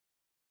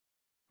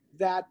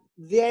 that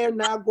they're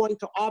now going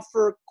to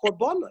offer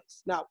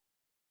korbanos. Now,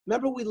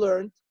 remember we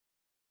learned,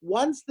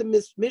 once the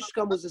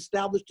Mishkan was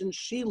established in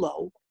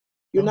Shiloh,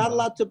 you're not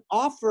allowed to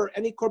offer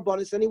any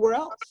korbanos anywhere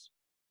else.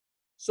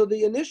 So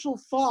the initial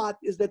thought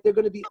is that they're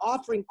going to be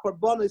offering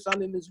korbanos on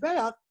the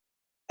Mizbeach,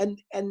 and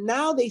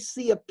now they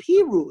see a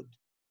pirud.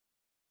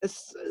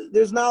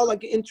 There's now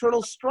like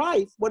internal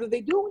strife. What are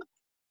they doing?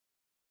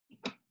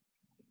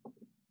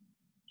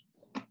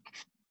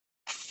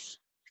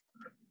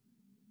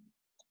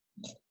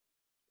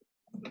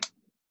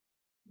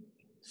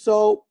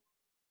 So,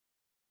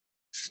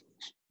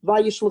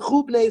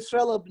 Vayishlechu bnei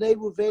Yisrael bnei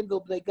Ruvain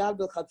bnei Gad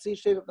v'chatzi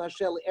shevet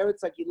Nashel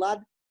Eretz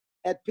HaGilad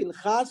et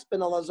Pinchas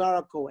ben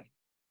Elazar HaKohen.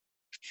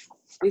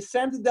 They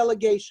sent a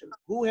delegation.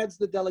 Who heads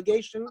the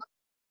delegation?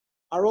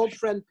 Our old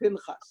friend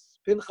Pinchas.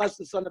 Pinchas,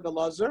 the son of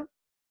Elazar.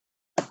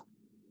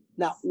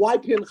 Now, why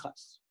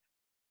Pinchas?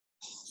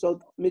 So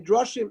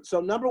Midrashim.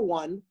 So number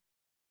one,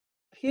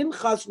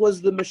 Pinchas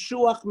was the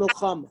Meshuach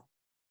Milchama.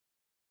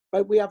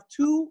 Right? We have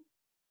two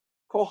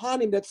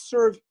Kohanim that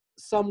serve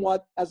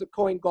somewhat as a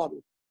Kohen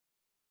Gadol.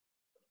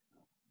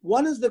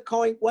 One is the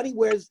Kohen, one he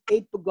wears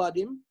 8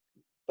 begadim,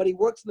 but he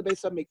works in the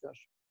Beis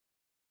HaMikdash.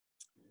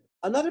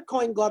 Another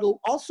Kohen Gadol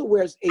also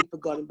wears 8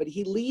 begadim, but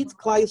he leads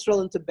Klal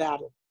Yisrael into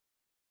battle.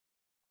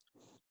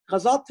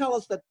 Chazal tell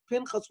us that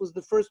Pinchas was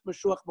the first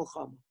Meshuach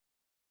Milchama.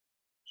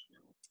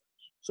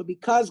 So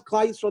because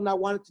Klal Yisrael now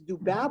wanted to do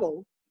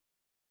battle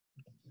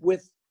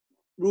with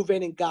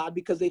Reuven and Gad,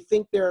 because they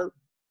think they're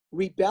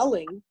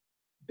rebelling,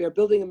 they're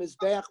building a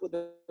Mizbeach with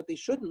that they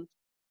shouldn't,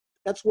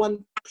 that's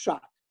one pshat.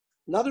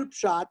 Another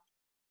pshat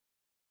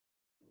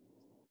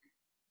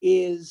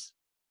is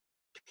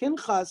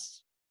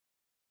Pinchas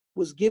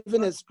was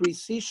given as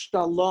Brisi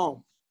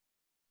Shalom,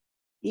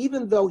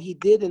 even though he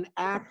did an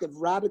act of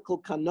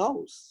radical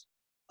kanos,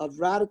 of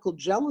radical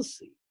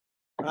jealousy,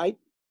 right?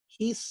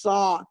 He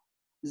saw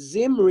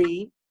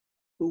Zimri,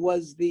 who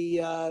was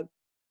the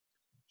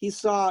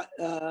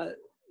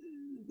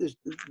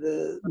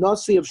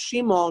Nasi of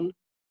Shimon,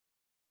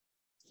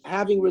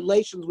 having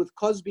relations with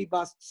Kozbi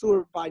Bas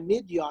Tzur by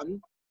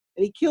Midian,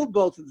 and he killed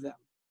both of them.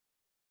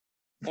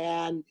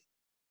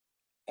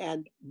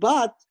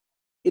 But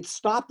it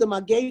stopped the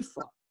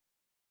Magefa,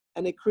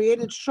 and it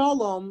created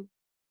Shalom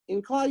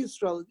in Klal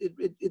Yisrael.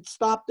 It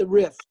stopped the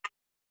rift.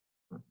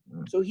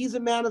 So he's a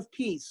man of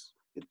peace.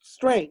 It's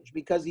strange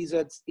because he's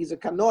a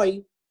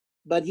Kanoi,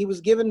 but he was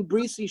given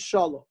Brisi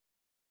Shalom.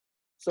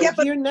 So yeah,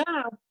 here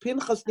now,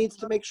 Pinchas needs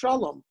to make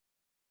Shalom.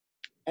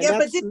 And yeah,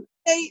 but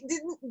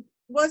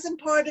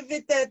wasn't part of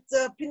it that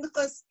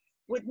Pinchas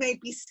would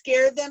maybe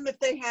scare them if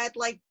they had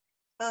like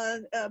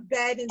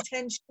bad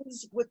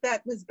intentions with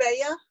that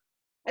Mizbeah?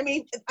 I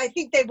mean, I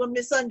think they were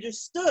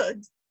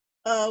misunderstood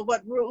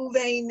what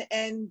Reuven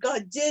and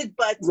God did,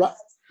 but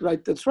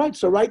right, that's right.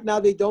 So right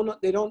now they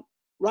don't.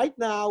 Right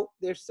now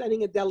they're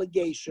sending a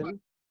delegation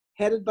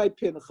headed by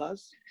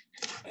Pinchas,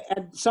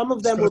 and some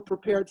of them were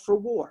prepared for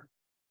war.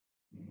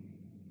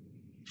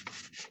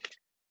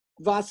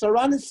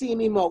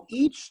 Vasaranasimimo,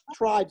 each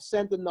tribe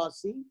sent a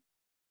nasi,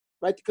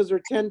 right? Because there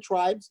are 10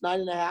 tribes,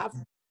 9.5.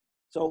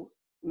 So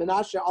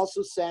Menashe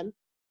also sent.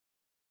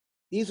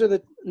 These are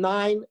the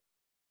 9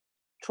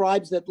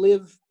 tribes that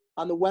live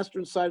on the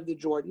western side of the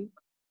Jordan.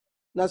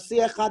 Nasi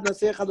echad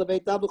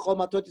lebeitav v'chol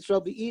matot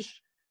Yisrael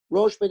v'ish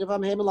rosh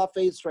beitavam hemel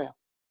afei Yisrael.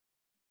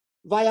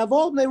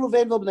 Vayavol bnei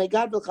Ruven v'bnei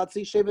Gad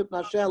v'chatzi shevet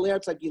Menashe al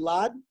Eretz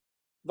HaGilad,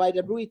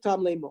 vayidabru itam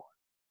lemor.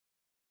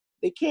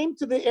 They came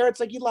to the Eretz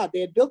HaGilad.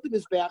 They had built the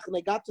Mizbeach and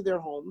they got to their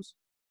homes.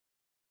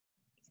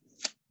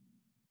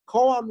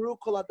 Ko amru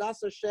kol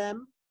adas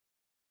Hashem.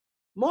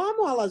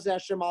 Mo'amu al hazeh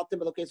Hashem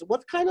altim elokei. So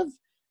what kind of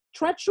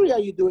treachery are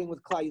you doing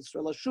with Klal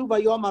Yisrael? Lashuv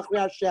hayom achrei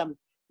Hashem.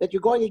 That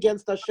you're going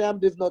against Hashem.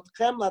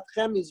 Bivnotchem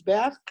latchem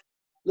Mizbeach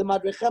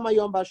lemadrechem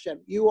hayom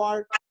b'Hashem. You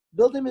are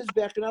building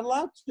Mizbeach. You're not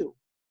allowed to.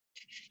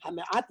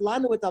 Hame'at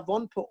lanu with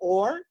avon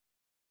peor.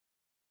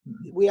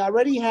 We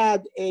already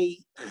had a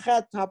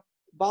chet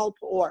bal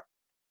peor.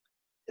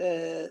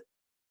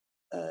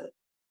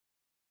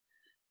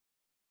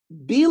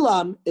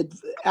 Bilam,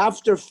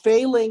 after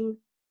failing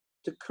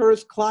to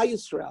curse Klal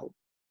Yisrael,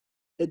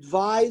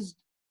 advised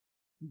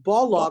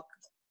Balak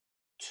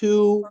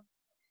to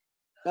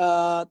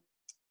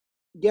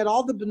get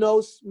all the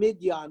Bnos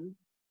Midyan,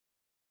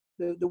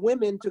 the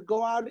women, to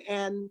go out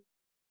and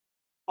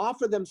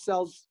offer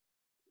themselves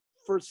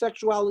for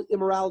sexual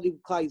immorality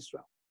with Klal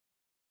Yisrael.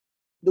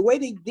 The way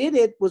they did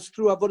it was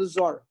through Avodah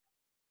Zarah.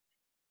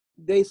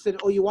 They said,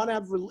 "Oh, you want to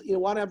have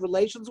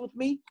relations with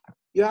me?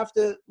 You have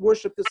to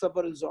worship this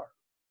Avodah Zarah."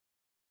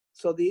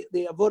 So the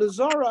Avodah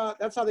Zarah,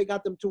 that's how they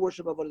got them to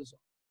worship Avodah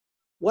Zarah.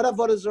 What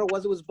Avodah Zarah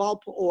was? It was Baal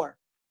Peor.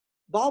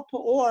 Baal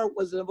Peor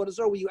was an Avodah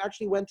Zarah where you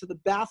actually went to the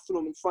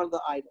bathroom in front of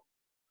the idol.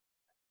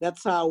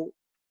 That's how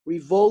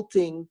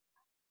revolting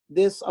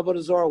this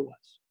Avodah Zarah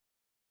was.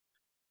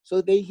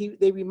 So they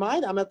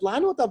remind Amet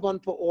Lanu Avon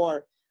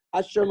Peor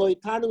Asher Lo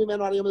Itanu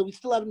Mimenu Ariyom. We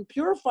still haven't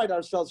purified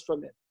ourselves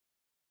from it.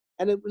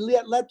 And it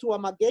led to a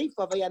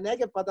magefa,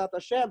 vayanegef badat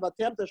Hashem,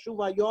 vatem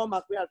teshuva yom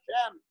achri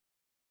Hashem.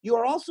 You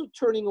are also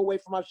turning away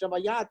from Hashem.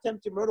 Vayatem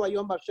timrodu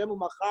hayom Hashem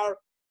umachar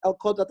el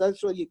kodat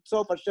Yisrael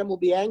yiksof. Hashem will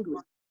be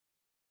angry.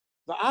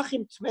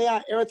 Va'achim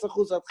tmea eretz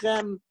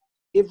achuzatchem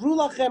ivru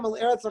lachem el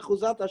eretz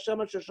achuzat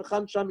Hashem asher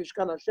shechan sham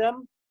mishkan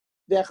Hashem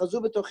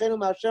ve'achazu betochenu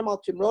ma'Hashem al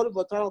timrodu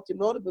v'otar al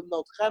timrodu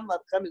b'bnotchem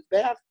ladchem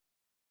mizbeach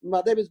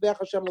v'madei mizbeach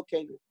Hashem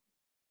lokenu.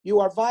 You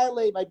are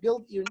violating by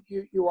build. You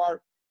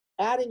are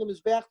adding a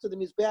mizbeach to the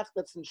mizbeach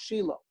that's in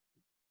Shiloh.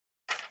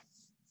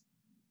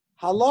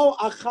 Halo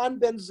Achan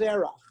ben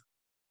Zerach.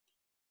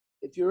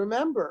 If you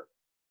remember,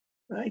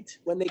 Right.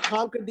 when they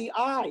conquered the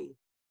Ai,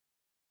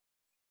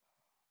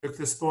 Took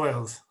the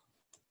spoils.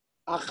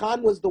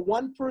 Achan was the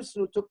one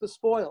person who took the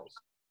spoils.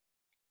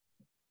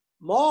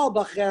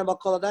 But there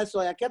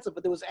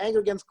was anger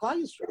against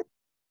Klal Yisrael.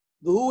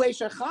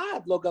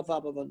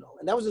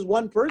 And that was just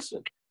one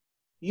person.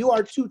 You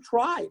are two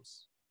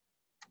tribes.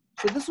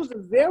 So this was a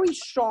very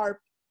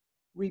sharp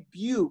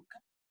rebuke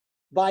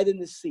by the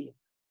Nesiim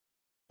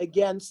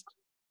against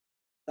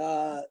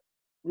Reuven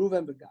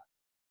and Gad.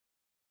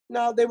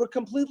 Now, they were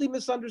completely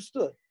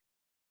misunderstood.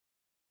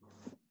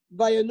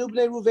 We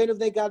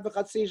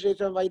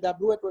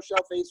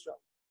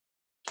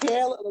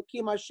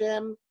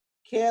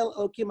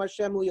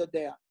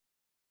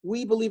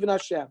believe in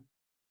Hashem.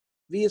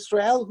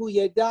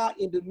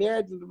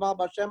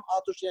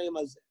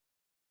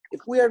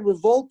 If we are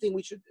revolting,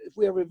 if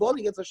we are revolting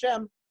against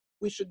Hashem,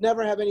 we should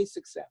never have any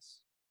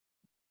success.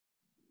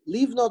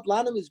 Livnot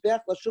lanu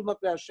mizbeach lashuv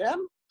makre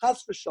Hashem,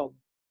 chas v'sholom.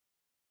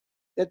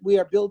 That we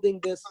are building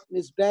this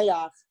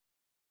mizbeach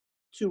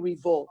to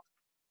revolt.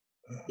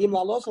 We have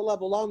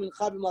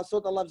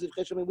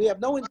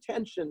no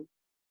intention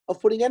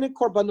of putting any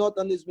korbanot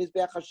on this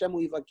mizbeach Hashem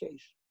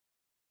u'ivakesh.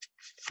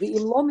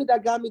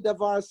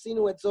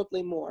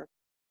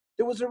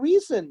 There was a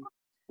reason.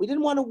 We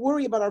didn't want to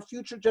worry about our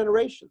future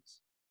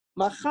generations.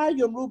 Our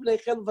children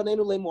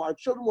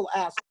will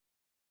ask,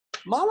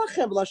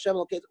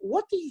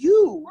 what do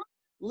you,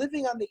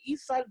 living on the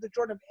east side of the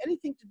Jordan, have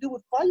anything to do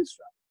with Klal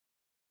Yisrael?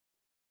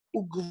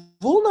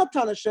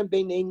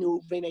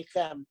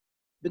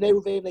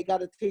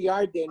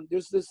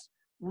 There's this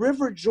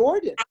river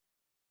Jordan.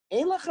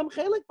 You have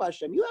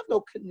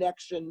no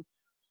connection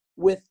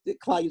with the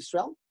Klal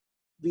Yisrael.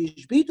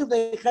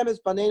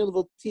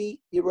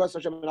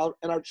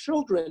 And our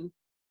children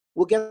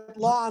will get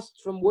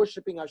lost from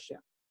worshiping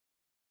Hashem.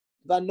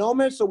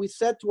 So we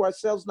said to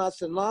ourselves, not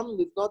for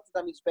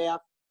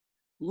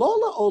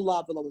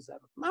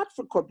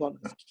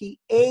korbanos. Ki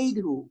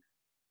eidhu.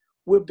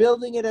 We're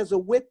building it as a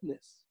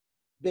witness.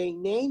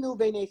 Beinenu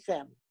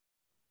veinechem.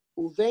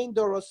 Uvein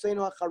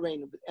dorosenu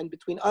acharenu. And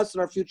between us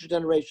and our future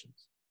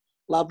generations.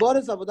 Our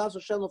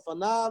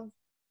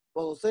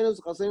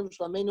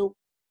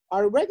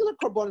regular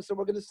korbanos that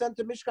we're going to send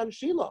to Mishkan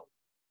Shiloh.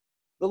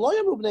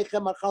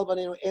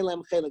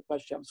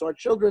 So our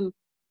children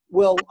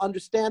will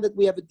understand that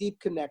we have a deep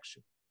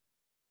connection.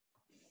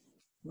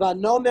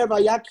 Later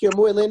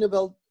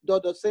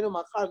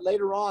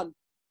on,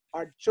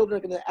 our children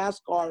are going to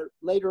ask our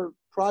later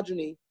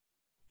progeny,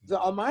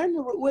 look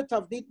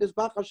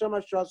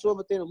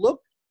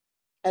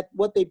at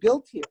what they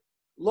built here.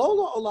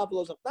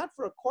 Not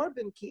for a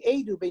korban,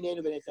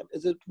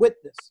 is a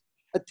witness,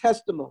 a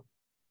testimony.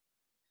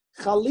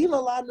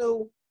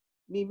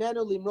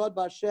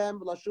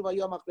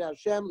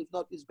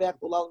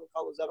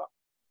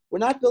 We're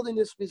not building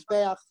this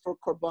mizbeach for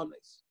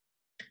korbanos.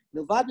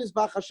 Milvad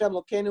Mizbach Hashem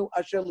Lokenu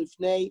Asher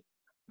Lifnei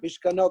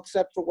Mishkano,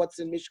 except for what's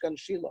in Mishkan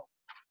Shiloh.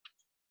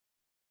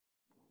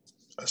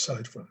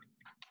 Aside from.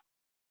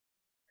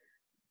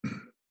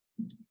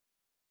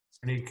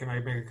 Can I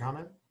make a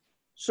comment?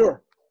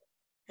 Sure.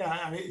 Yeah,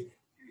 I mean,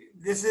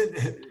 this is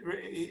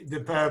the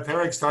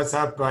parak starts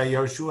out by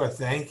Yoshua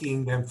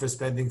thanking them for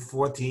spending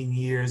 14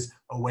 years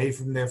away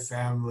from their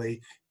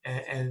family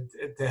and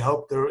to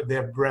help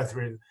their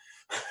brethren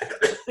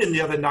in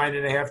the other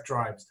 9.5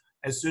 tribes.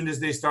 As soon as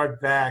they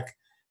start back,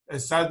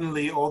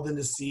 suddenly all the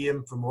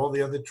Nesiim from all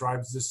the other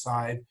tribes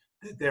decide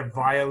that they're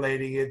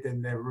violating it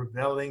and they're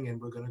rebelling, and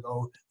we're going to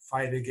go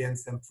fight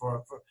against them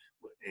for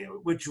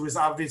which was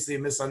obviously a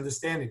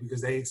misunderstanding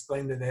because they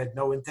explained that they had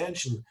no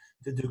intention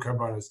to do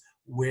karbanos.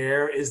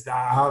 Where is the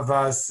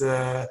Ahavas,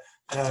 the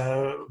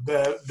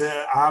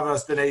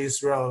Ahavas B'nai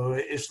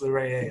Yisrael, Ish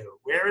L'Re'ehu?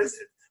 Where is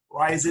it?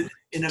 Why is it,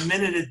 in a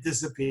minute it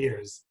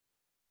disappears?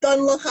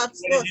 What did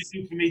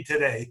you do for me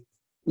today?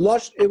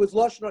 It was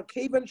Lashon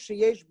Kevan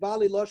Sheyesh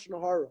Bali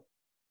Lashon Hara.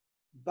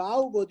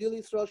 Ba'u Vodil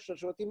Yisrael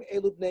Shashatim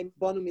Elub Neim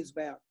Banu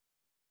Mizbeach.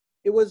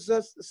 It was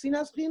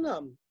Sinas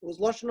Chinam. It was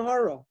Lashon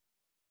Hara.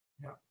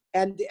 Yeah.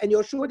 And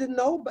Yoshua didn't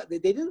know, but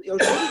Yoshua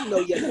didn't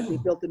know yet that they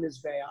built the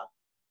Mizbeach.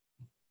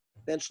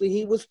 Eventually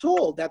he was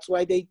told. That's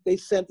why they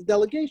sent the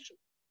delegation.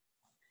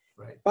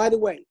 Right. By the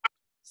way,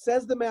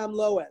 says the Me'am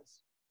Loez,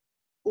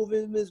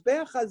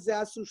 Uv'mizbeach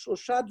hazeh asu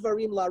shlosha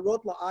dvarim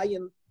la'arot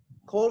la'ayin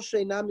kol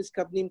she'einam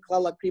miskavnim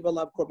klal lakriv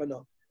alav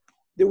korbanot.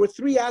 There were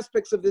 3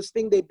 aspects of this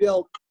thing they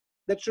built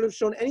that should have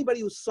shown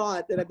anybody who saw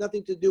it that had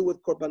nothing to do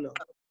with korbanot.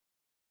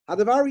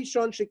 Hadavar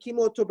rishon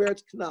shekimu oto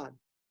be'eretz Canaan.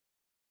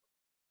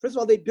 First of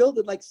all, they built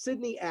it like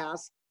Sidney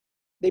asked.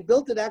 They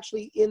built it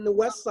actually in the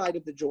west side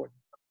of the Jordan.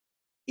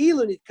 They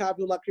would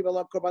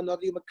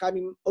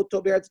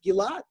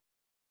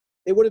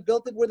have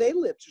built it where they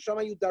lived. That's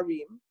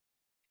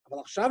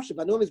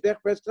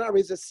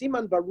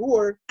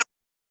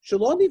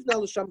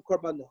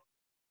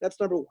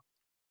number 1.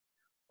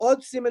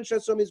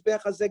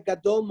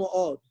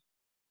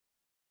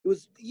 It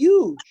was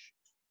huge.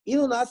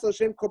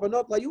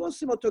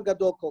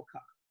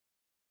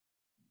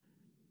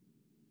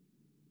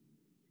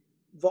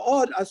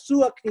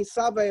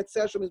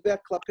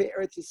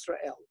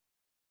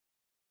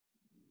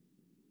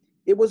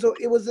 It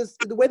was this,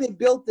 the way they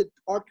built it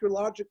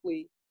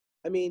archaeologically,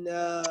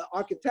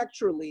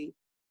 architecturally,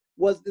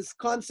 was this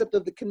concept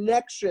of the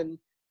connection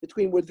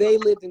between where they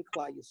lived and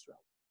Klal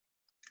Yisrael.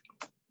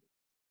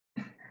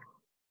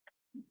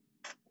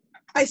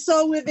 I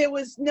saw where there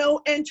was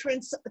no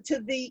entrance to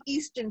the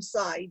eastern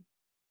side.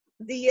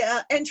 The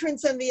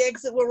entrance and the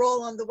exit were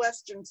all on the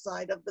western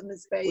side of the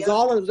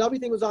Mizbeah.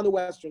 Everything was on the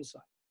western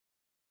side.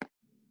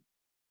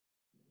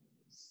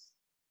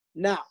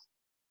 Now,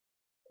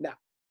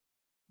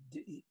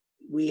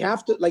 we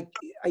have to,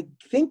 I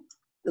think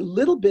a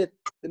little bit,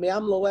 the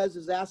Me'am Loez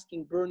is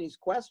asking Bernie's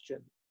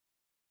question.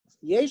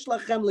 Yesh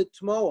lachem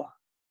litmoa.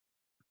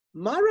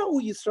 Ma ra'u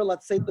Yisrael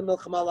atzeit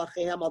l'milchama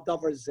lachehem al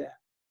davar zeh.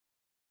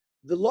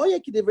 V'lo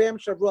yekidivreim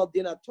shavru al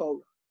din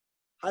haTorah.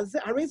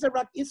 Harei zeh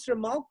rak Isra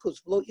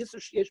Malkus v'lo Isra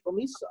sheyesh bo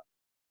misa.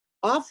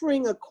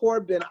 Offering a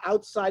korban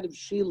outside of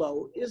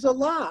Shiloh is a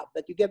law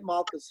that you get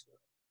Malkus for.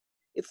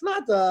 It's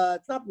not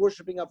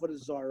worshiping Avodah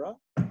Zarah.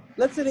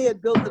 Let's say they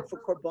had built it for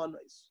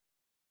korbanos.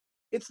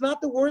 It's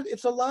not the word.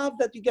 It's a lav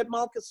that you get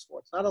malchus for.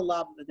 It's not a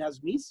lav that has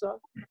misa.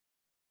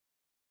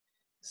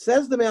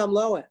 Says the Me'am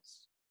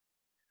Loez.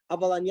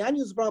 Aval anyan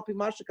yuzbar pi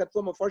masha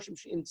katlu mafarshim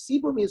in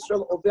tzibur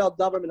miYisrael over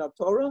davar min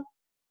haTorah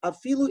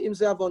afilu im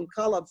ze avon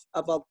kal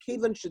aval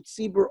kiven shet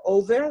tzibur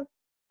over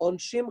on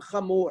shim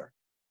chamur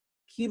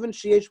kiven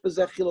sheyesh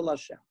b'zeh chilul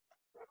Hashem.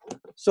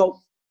 So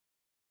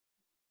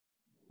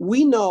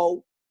we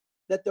know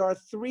that there are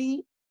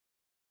 3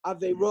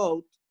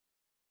 averot,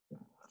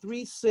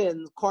 3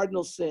 sins,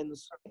 cardinal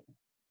sins,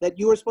 that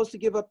you are supposed to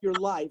give up your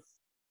life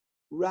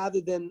rather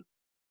than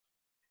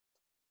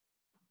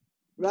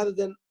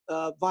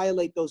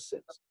violate those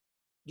sins.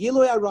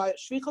 Giloy arayos,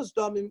 shvichas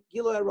damim,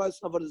 giloy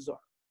arayos avodah zarah.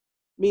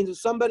 Means if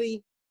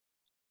somebody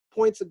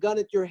points a gun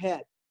at your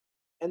head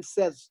and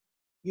says,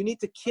 you need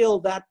to kill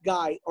that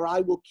guy or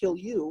I will kill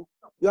you,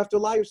 you have to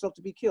allow yourself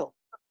to be killed.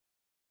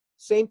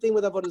 Same thing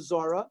with avodah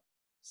zarah.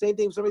 Same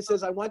thing if somebody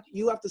says,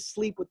 you have to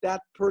sleep with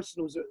that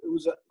person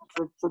who's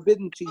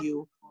forbidden to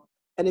you,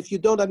 and if you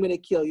don't, I'm going to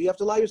kill you. You have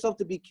to allow yourself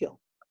to be killed.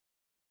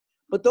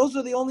 But those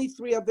are the only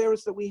 3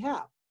 averos that we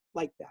have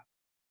like that.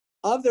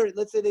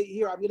 Let's say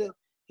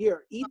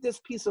eat this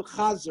piece of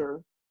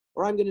chazer,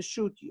 or I'm going to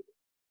shoot you.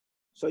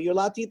 So you're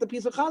allowed to eat the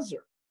piece of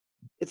chazer.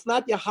 It's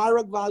not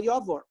yaharag val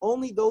yavor.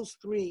 Only those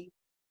 3,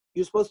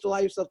 you're supposed to allow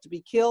yourself to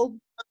be killed,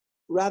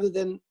 rather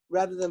than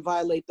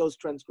violate those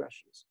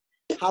transgressions.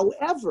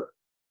 However,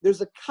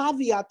 there's a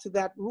caveat to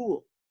that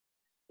rule.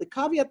 The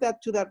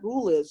caveat to that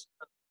rule is,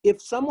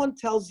 if someone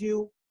tells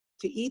you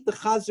to eat the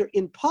chazer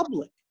in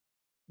public,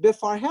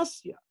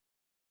 befarhesia,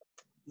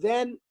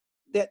 then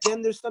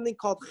there's something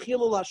called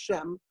chilul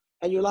Hashem,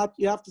 and you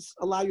have to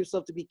allow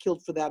yourself to be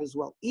killed for that as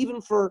well,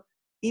 even for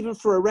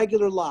a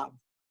regular lav,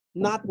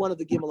 not one of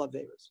the gimel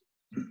averos.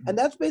 And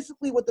that's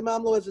basically what the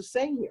Mamloas is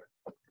saying here.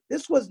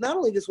 This was not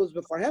only this was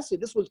before Hesed,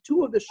 this was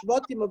two of the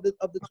Shvatim of the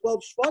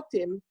 12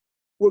 Shvatim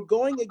were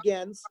going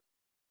against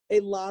a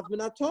Lav Min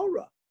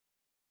HaTorah.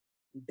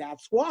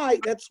 That's why.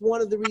 That's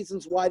one of the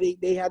reasons why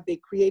they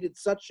created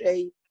such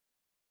a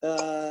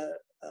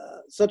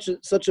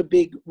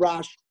big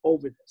rush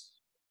over this.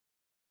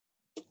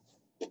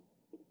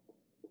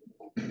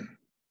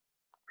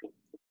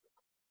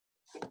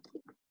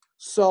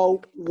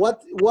 So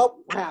what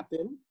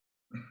happened?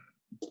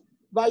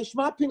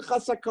 Vayishma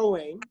Pinchas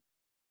HaKohen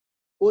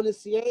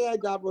u'nesiyei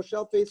Adav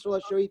Roshel Feisrael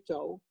Asher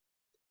ito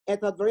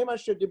et hadvarim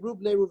asher dibru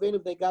bnei Ruven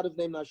u'bnei Gad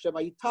u'bnei Menashe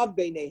vayitav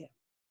beinehem.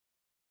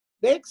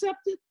 They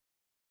accepted.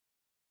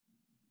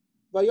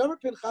 Vayomer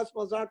Pinchas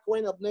Mazar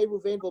Kohen al bnei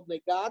Ruven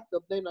v'bnei Gad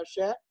v'bnei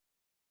Menashe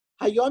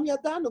hayom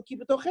yadanu ki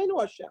b'tochenu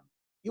Hashem.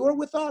 You are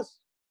with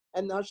us,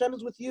 and Hashem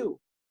is with you.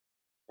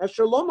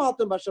 Asher lo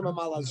maltem b'Hashem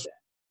amal hazeh.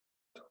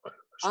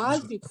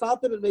 Az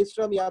titzaltem b'nei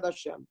Yisrael miyad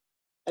Hashem.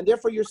 And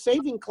therefore you're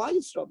saving Klal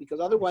Yisrael, because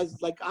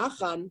otherwise, like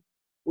Achan,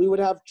 we would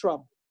have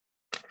trouble.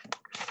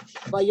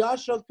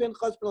 Vayashav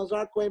Pinchas ben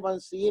Elazar Kohen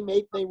v'Nesiyim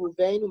meit bnei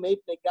Ruven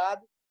u'meit bnei Gad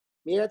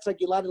me'eretz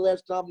hagilad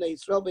l'eretz Canaan bnei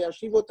Yisrael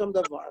v'yashivu otam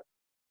davar.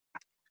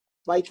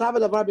 Vayitav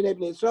davar b'nei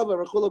bnei Yisrael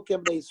v'rachul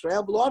lokem bnei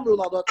Yisrael v'lo amru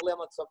l'adot lehem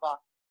hatzava.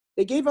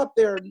 They gave up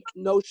their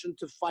notion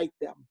to fight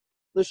them.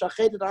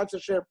 L'shachet et ha'aretz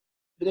asher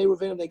bnei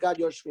Ruven u'bnei Gad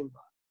yoshvim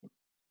ba.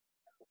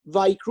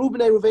 Vayikru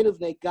bnei Ruven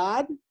u'bnei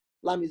Gad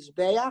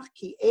Lamizbeach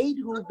ki aid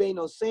hu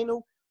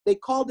beinosenu. They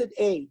called it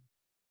aid.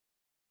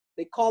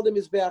 They called him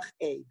Mizbeach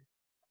aid.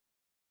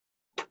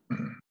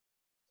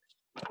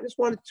 I just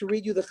wanted to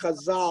read you the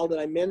Chazal that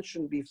I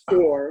mentioned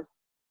before.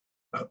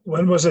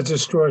 When was it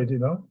destroyed, you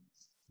know?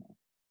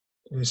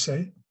 Did you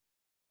say?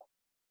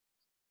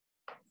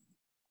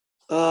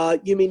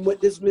 You mean what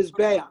this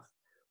Mizbeach?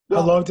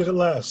 How long did it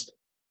last?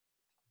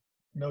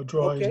 No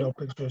drawings, Okay. no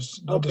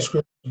pictures, no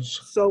descriptions.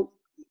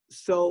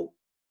 So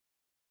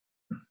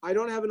I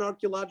don't have an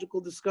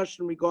archaeological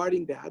discussion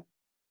regarding that,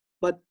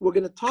 but we're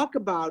going to talk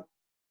about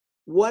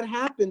what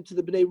happened to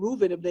the Bnei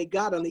Reuven and Bnei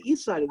Gad on the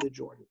east side of the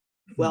Jordan.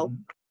 Well,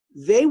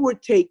 they were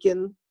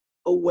taken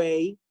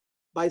away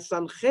by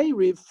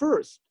Sancheriv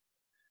first,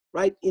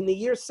 right? In the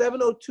year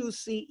 702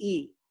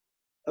 CE,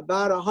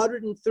 about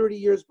 130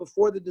 years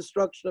before the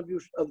destruction of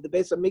the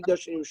Beis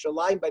HaMikdash in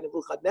Yerushalayim by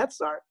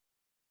Nebuchadnezzar,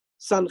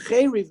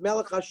 Sancheriv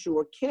Melech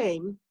Ashur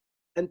came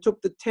and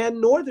took the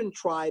 10 northern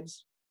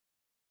tribes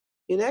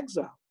in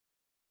exile.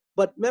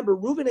 But remember,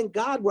 Reuven and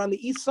Gad were on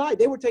the east side.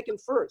 They were taken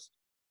first.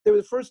 They were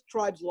the first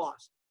tribes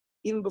lost,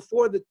 even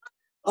before the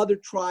other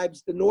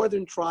tribes, the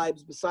northern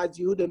tribes, besides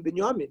Yehuda and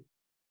Binyamin,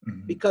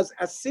 because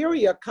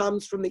Assyria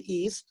comes from the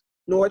east,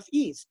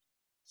 northeast.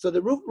 So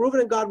the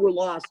Reuven and Gad were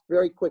lost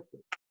very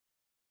quickly.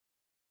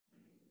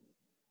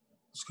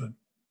 That's good.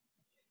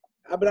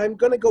 But I'm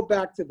going to go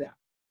back to that.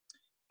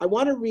 I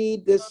want to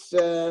read this.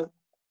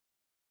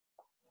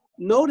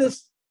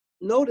 Notice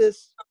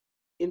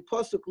in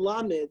Pasuk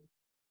Lamed,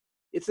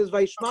 it says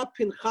Vayishma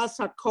Pinchas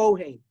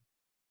HaKohen.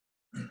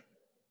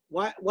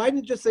 Why didn't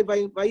it just say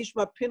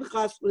Vayishma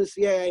Pinchas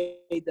u'nesiyei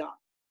Adav?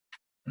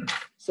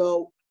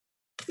 So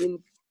in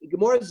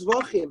Gemara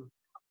Zvachim,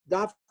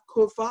 Daf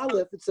Kuf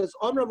Aleph, it says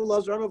Amr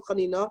Elazar Amr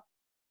Chanina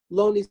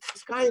Lo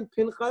Niskayim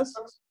Pinchas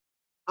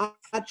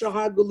Ad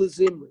Shahar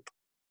Gulazimri.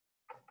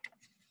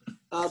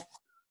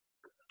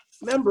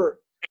 Remember,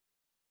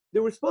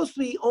 there were supposed to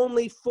be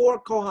only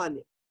 4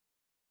 Kohanim: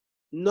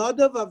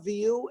 Nadav,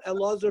 Avihu,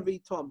 Elazar,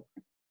 v'Itamar.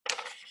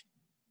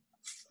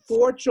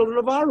 4 children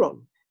of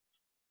Aaron.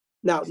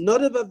 Now,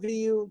 Nadav,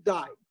 Avihu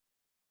died.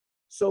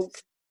 So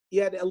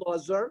you had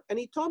Elazar and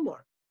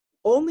Itamar.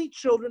 Only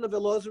children of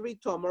Elazar and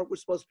Itamar were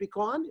supposed to be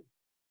Kohanim.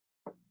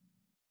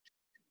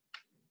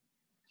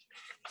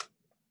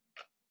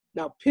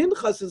 Now,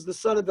 Pinchas is the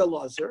son of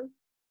Elazar,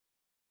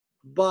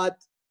 but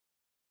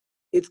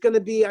it's going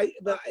to be, at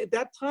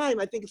that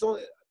time, I think it's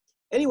only,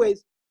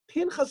 anyways,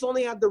 Pinchas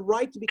only had the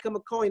right to become a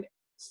Kohen,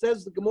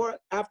 says the Gemara,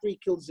 after he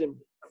killed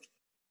Zimri.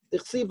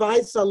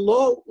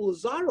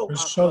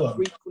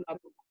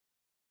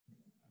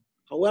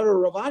 However,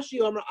 Rav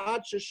Ashi Omer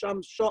Ad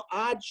Shesam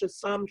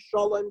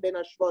Sholem Ben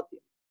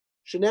Ashvatim.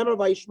 Shenemer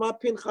Vayishma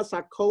Pinchas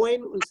HaKohen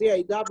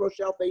U'Nesiei Adav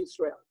Roshel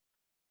Yisrael.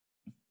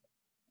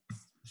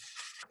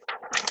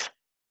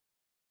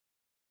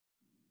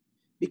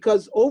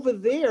 Because over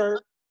there,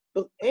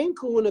 the Ein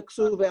Kuhuna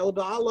Ksuva El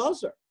Ba'al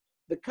Lazar,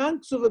 the Kan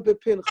Ksuva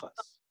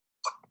BePinchas.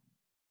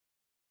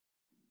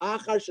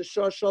 Achar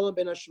Sheshar Sholem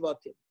Ben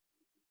Ashvatim.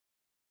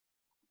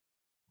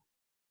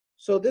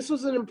 So this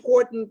was an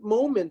important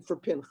moment for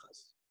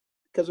Pinchas,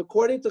 because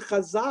according to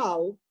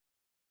Chazal,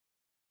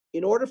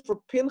 in order for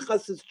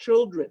Pinchas's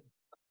children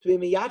to be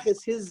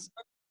miyachis his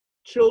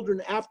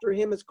children after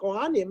him as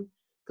Kohanim,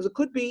 because it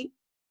could be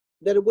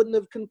that it wouldn't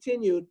have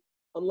continued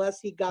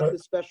unless he got the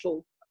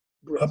special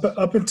bris.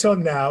 Up until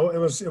now, it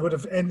would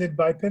have ended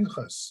by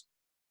Pinchas,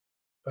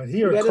 but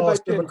here it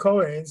calls him a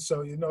Kohen,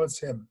 so you know it's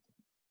him.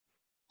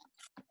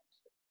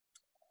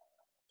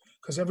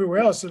 Because everywhere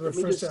else it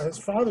refers to his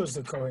father as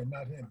the Kohen,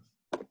 not him.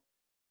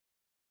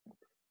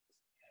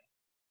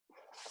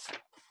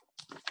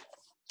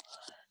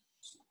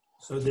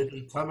 So that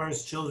the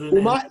Tamar's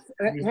children.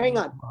 Hang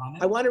on.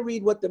 I want to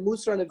read what the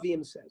Musar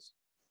Nevi'im says.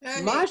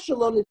 Ma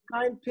shalom is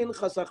kain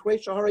Pinchas achrei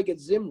shahara get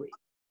Zimri.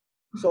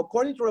 So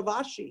according to Rav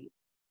Ashi,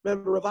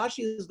 remember Rav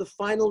Ashi is the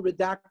final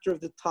redactor of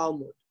the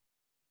Talmud.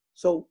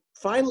 So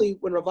finally,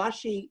 when Rav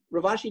Ashi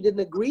didn't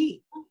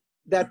agree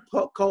that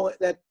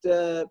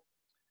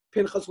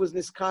Pinchas was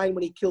niskain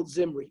when he killed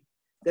Zimri,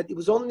 that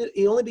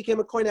he only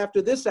became a kohen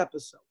after this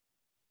episode.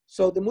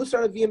 So the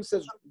Musar Nevi'im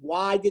says,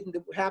 why didn't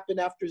it happen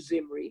after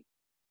Zimri?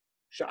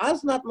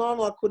 Sha'az not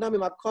normal kunam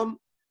imakom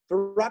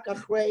v'rak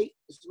achrei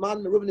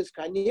zman meruben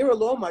niskain nira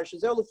lomar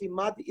shezel lefi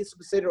mad is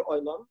b'seder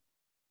olam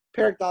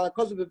perak dal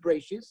kozu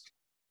b'breshis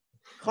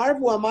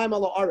charvu amayim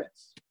ala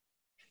aretz.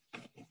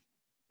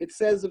 It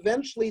says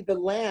eventually the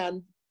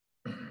land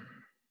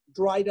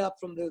dried up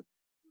from the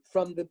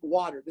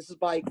water. This is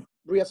by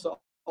Brias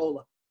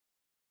Olam.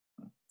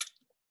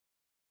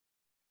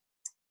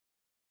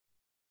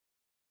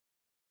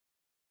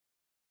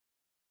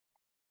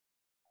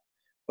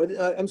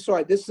 I'm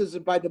sorry, this is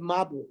by the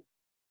Mabul.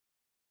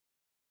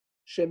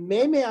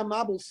 Shememe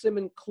Amabul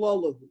Simen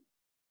Klolahu.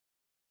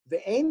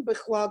 Ve'ein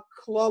Bechla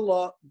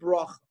Klola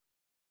Bracha.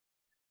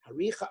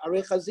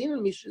 Arechazin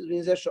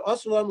Mizeh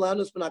She'osulam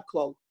Lanus B'nat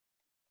Klola.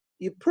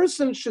 A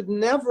person should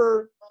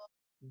never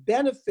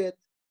benefit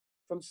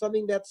from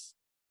something that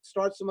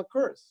starts from a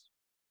curse.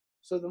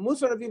 So the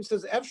Musar Nevi'im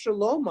says, Efshar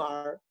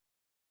Lomar,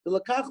 the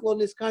Lakach Lo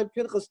Niskain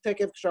Pinchas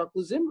Tekef Kshark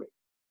L'Zimri.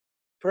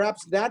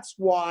 Perhaps that's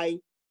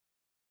why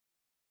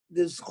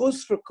the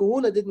zchus for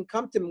kahuna didn't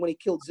come to him when he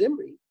killed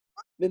Zimri.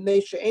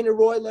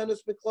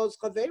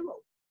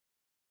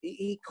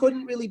 He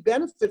couldn't really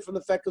benefit from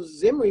the fact that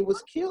Zimri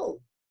was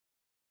killed.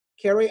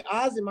 You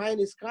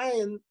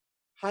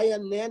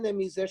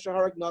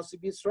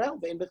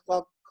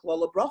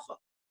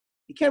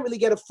can't really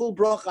get a full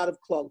bracha out of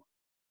klala.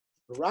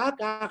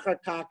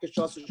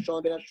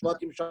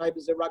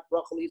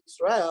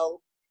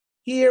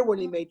 Here, when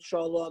he made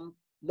shalom,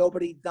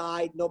 nobody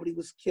died, nobody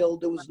was killed,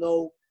 there was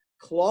no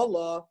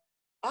klala.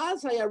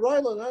 As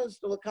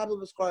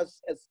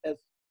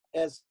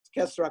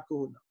Kesra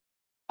Kahuna.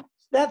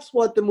 That's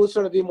what the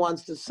Musar Nevi'im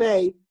wants to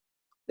say,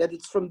 that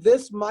it's from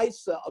this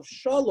Maisa of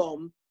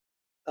Shalom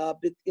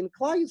in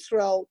Klal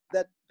Yisrael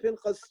that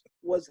Pinchas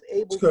was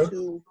able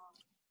to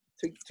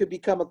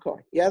become a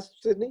Kohen. Yes,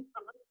 Sidney?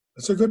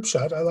 It's a good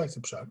shot. I like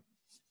the shot.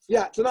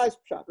 Yeah, it's a nice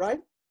shot, right?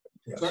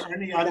 Yes. So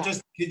Ernie,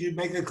 could you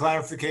make a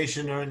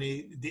clarification,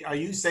 Ernie? Are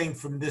you saying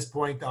from this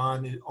point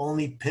on,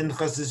 only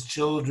Pinchas's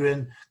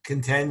children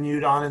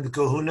continued on in the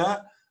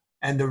Kahuna,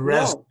 and the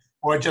rest,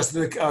 or just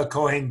the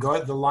Kohen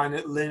God, the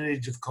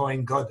lineage of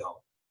Kohen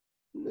Gadol?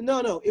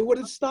 No, it would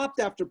have stopped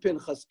after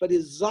Pinchas, but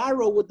his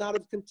Zara would not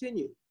have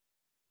continued.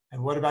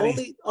 And what about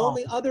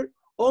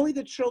only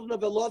the children of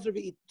Elazar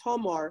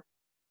v'Itamar,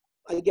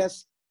 I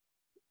guess,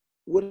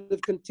 would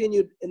have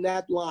continued in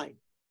that line,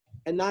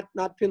 and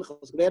not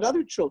Pinchas. They had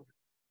other children.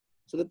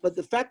 But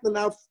the fact that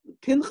now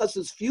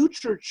Pinchas's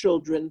future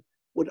children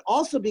would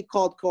also be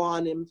called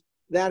Kohanim,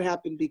 that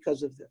happened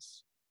because of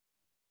this.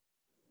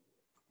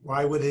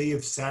 Why would he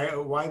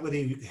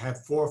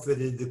have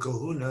forfeited the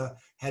Kahuna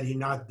had he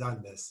not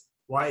done this?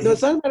 Why? No,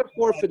 it's not about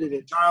forfeited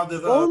it.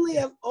 Only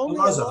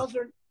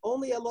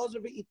Elazar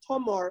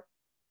v'Itamar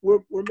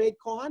were made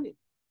Kohanim.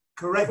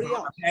 Correct.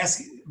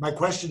 My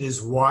question is,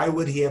 why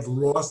would he have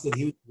lost that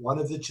he was one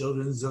of the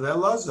children of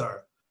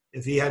Elazar?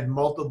 If he had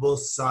multiple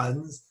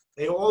sons,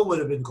 they all would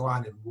have been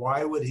Kohanim.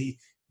 Why would he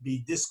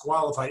be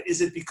disqualified?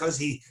 Is it because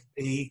he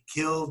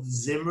killed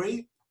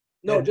Zimri?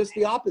 No, just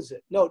the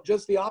opposite.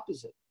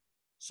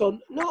 So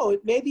no,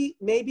 maybe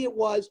it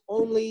was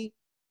only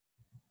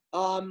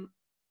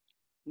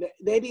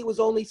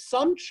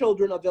some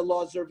children of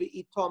Elazar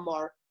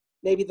v'Itamar,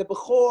 maybe the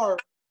Bechor,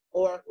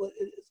 or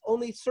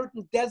only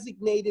certain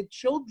designated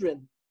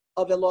children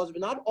of Elazar,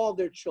 but not all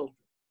their children,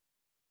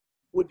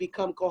 would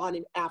become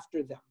Kohanim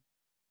after them.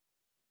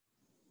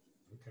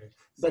 Okay.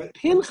 But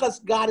Pinchas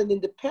got an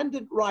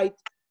independent right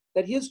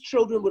that his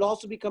children would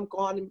also become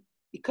Kohanim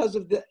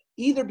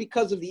either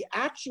because of the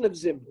action of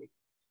Zimri.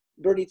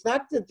 Bernie, it's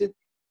not that.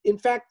 In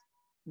fact,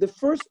 the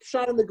first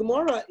shot in the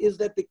Gemara is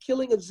that the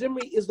killing of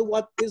Zimri is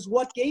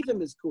what gave him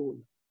his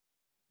Kohuna.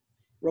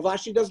 Rav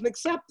Ashi doesn't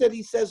accept it.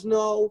 He says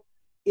no.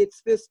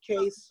 It's this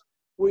case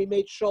where he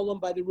made shalom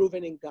by the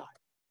Reuven and Gad.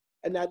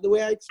 And that the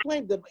way I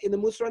explained in the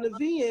Musar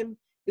Nevi'im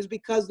is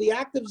because the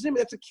act of Zimri,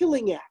 that's a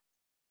killing act.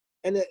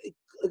 And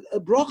a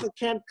bracha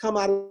can't come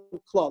out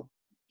of klal.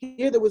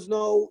 Here there was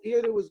no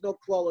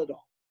klal at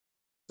all.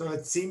 So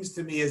it seems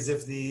to me as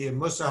if the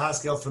Musar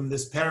Haskel from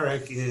this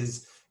parak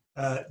is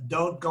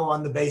don't go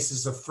on the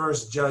basis of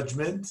first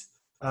judgment,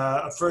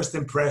 first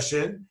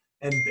impression,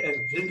 and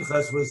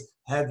Pinchas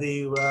had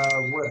the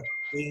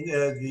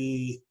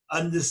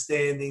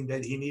understanding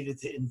that he needed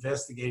to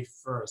investigate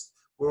first.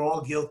 We're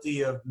all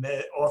guilty of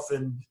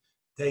often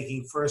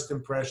taking first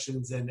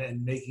impressions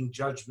and making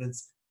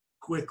judgments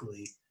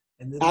quickly.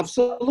 And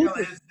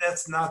absolutely,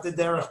 that's not the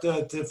derech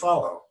to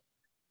follow.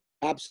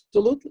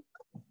 Absolutely.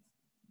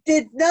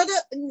 Did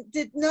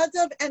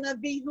Nadav and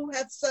Abihu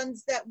have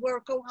sons that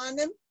were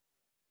Kohanim?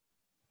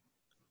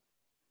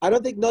 I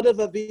don't think Nadav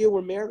and Avihu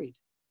were married.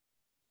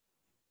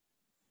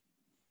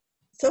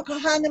 So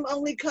Kohanim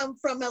only come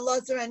from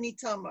Elazar and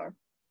Itamar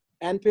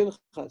And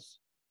Pinchas.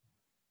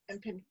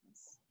 and Pinchas.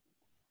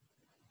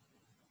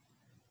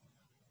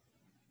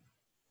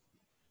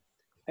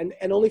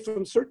 And only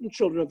from certain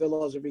children of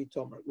Elazar and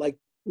Itamar, like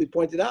we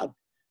pointed out,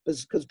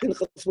 because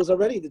Pinchas was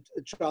already the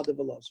child of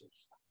Elazar.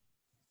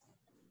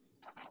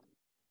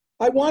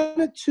 I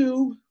wanted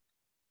to,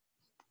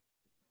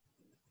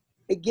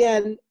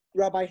 again,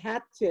 Rabbi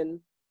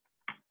Hattin,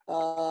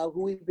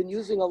 who we've been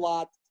using a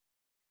lot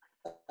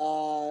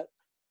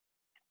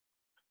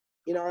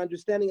in our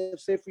understanding of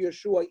Sefer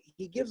Yoshua,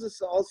 he gives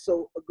us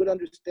also a good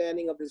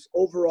understanding of this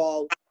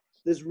overall,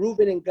 this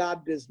Reuben and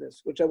Gad business,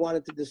 which I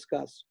wanted to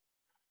discuss.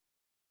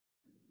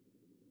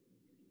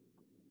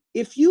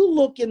 If you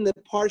look in the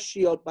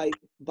Parshiot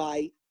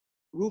by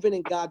Reuben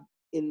and Gad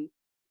in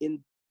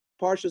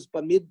Parshas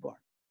Bamidbar,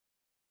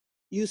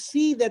 you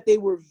see that they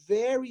were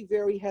very,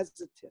 very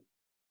hesitant.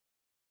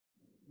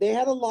 They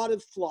had a lot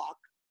of flock,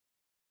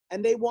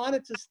 and they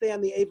wanted to stay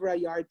on the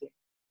Eivra Yarden.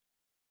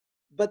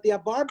 But the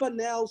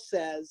Abarbanel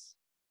says,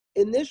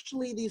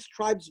 initially these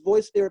tribes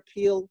voiced their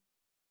appeal.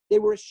 They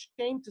were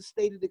ashamed to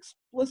state it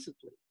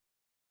explicitly.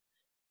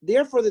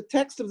 Therefore, the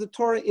text of the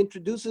Torah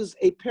introduces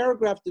a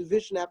paragraph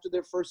division after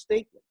their first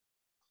statement.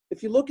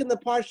 If you look in the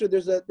Parsha,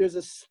 there's a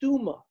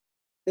stuma.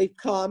 They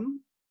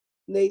come,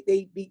 and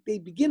they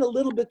begin a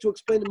little bit to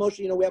explain to Moshe,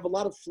 we have a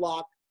lot of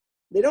flock.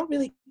 They don't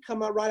really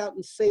come out right out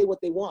and say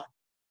what they want.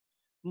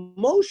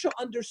 Moshe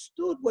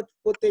understood what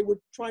they were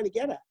trying to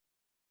get at,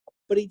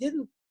 but he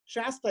didn't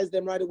chastise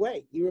them right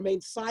away. He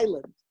remained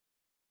silent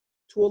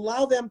to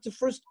allow them to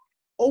first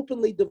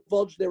openly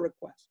divulge their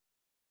request.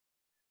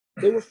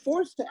 They were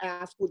forced to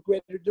ask with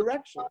greater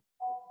direction.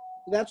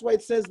 That's why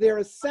it says there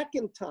a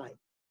second time,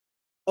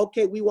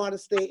 okay, we want to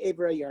stay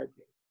Eivra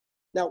Yarden.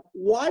 Now,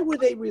 why were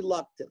they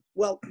reluctant?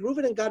 Well,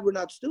 Reuben and Gad were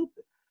not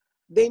stupid.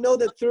 They know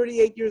that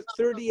 38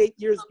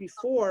 years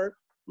before,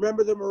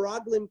 remember the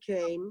Meraglim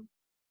came,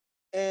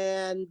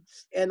 and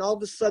all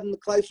of a sudden the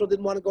Klal Yisrael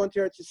didn't want to go into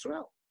Eretz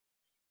Yisrael.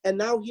 And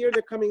now here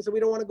they're coming and say, we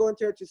don't want to go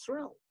into Eretz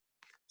Yisrael.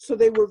 So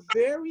they were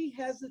very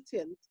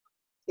hesitant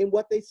in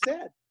what they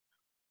said.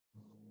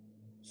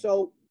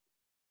 So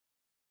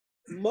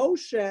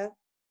Moshe,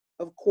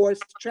 of course,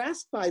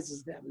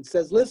 chastises them and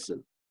says,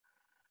 listen,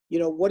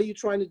 what are you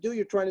trying to do?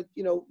 You're trying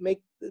to,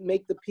 make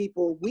the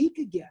people weak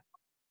again.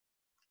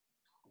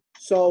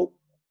 So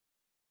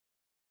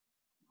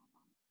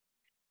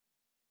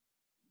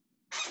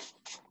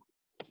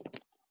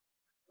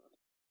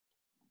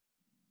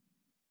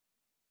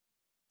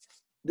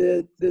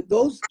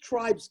those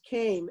tribes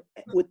came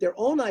with their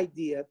own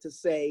idea to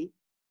say,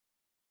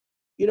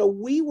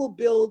 we will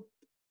build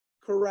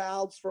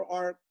corrals for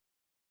our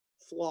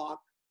flock,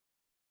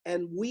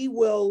 and we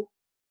will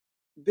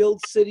build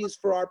cities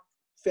for our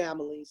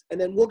families,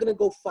 and then we're going to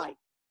go fight.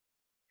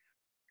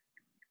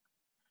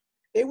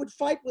 They would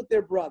fight with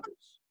their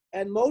brothers,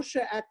 and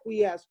Moshe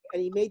acquiesced,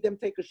 and he made them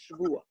take a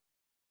shvuah.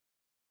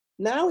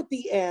 Now at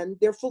the end,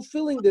 they're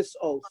fulfilling this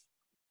oath.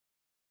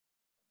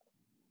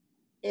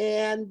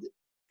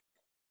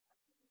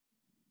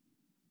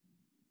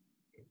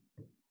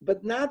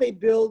 But now they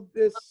build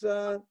this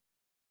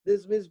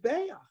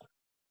Mizbeach,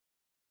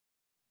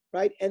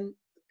 right? And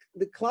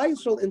the Klal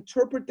Yisrael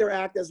interpret their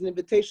act as an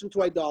invitation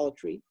to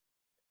idolatry,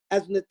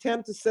 as an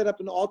attempt to set up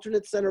an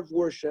alternate center of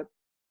worship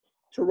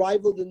to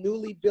rival the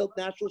newly built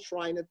national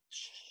shrine at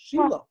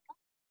Shiloh.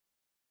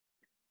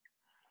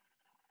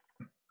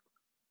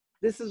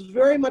 This is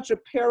very much a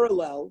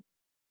parallel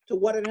to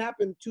what had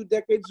happened 2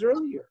 decades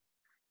earlier,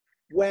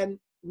 when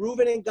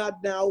Reuben and Gad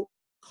now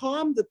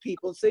calm the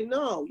people and say,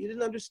 no, you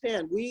didn't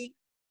understand. We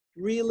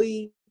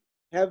really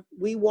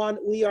we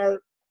are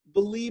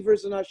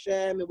believers in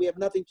Hashem, and we have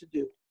nothing to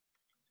do.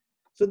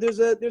 So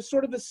there's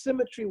sort of a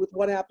symmetry with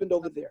what happened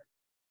over there.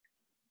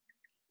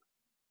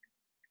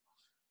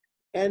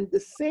 And the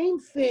same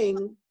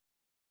thing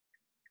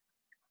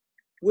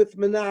with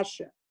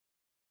Menashe.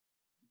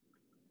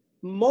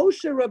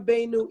 Moshe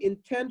Rabbeinu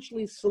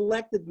intentionally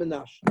selected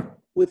Menashe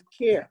with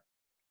care,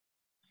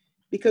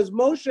 because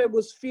Moshe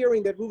was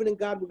fearing that Reuben and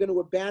Gad were going to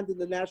abandon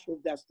the national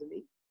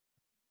destiny.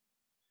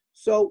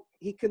 So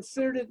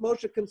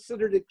Moshe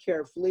considered it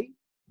carefully,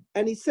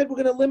 and he said, we're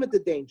going to limit the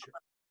danger.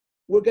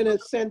 We're going to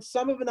send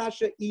some of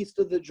Menashe east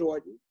of the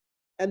Jordan,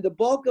 and the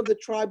bulk of the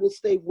tribe will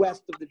stay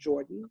west of the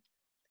Jordan.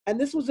 And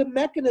this was a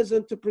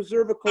mechanism to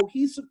preserve a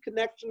cohesive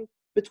connection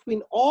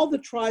between all the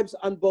tribes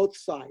on both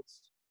sides.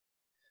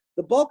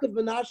 The bulk of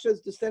Menashe's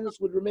descendants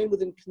would remain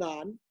within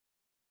Canaan,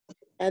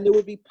 and there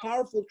would be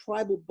powerful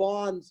tribal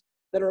bonds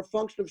that are a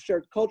function of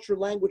shared culture,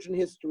 language, and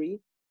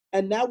history,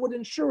 and that would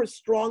ensure a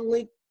strong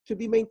link to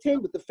be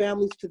maintained with the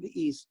families to the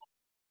east.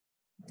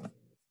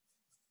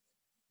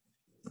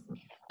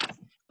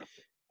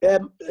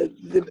 The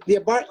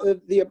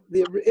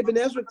Ibn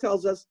Ezra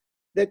tells us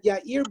that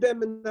Yair ben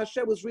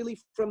Menashe was really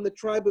from the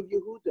tribe of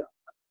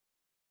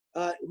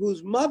Yehuda,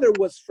 whose mother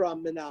was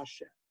from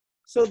Menashe.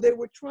 So they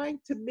were trying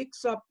to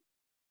mix up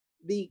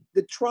the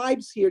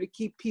tribes here to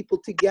keep people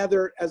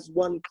together as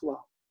one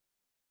club.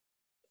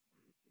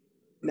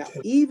 Now,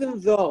 even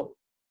though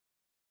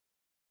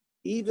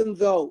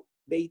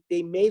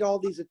they made all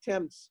these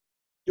attempts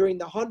during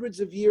the hundreds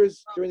of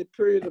years, during the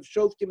period of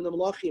Shoftim and the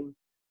Malachim,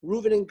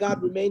 Reuven and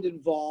Gad remained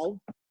involved,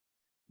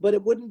 but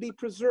it wouldn't be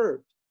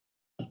preserved.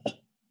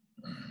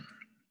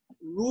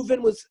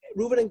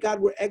 Reuven and Gad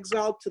were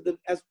exiled to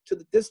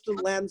the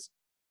distant lands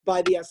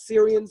by the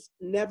Assyrians,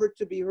 never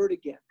to be heard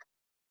again.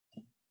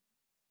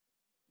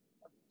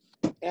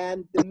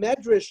 And the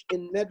Medrash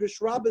in Medrash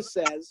Rabbah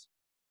says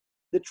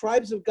the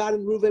tribes of Gad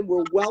and Reuven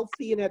were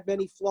wealthy and had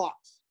many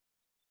flocks.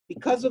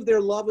 Because of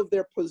their love of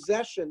their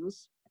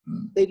possessions,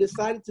 they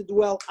decided to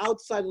dwell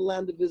outside the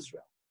land of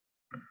Israel.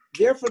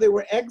 Therefore, they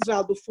were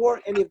exiled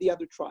before any of the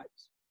other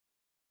tribes.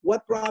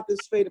 What brought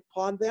this fate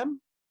upon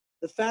them?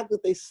 The fact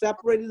that they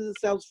separated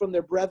themselves from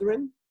their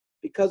brethren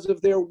because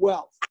of their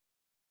wealth.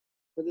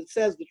 But it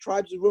says the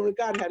tribes of Reuben and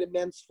Gad had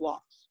immense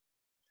flocks.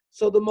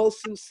 So the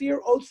most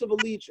sincere oaths of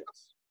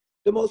allegiance,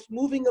 the most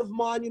moving of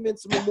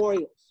monuments and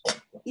memorials,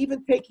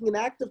 even taking an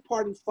active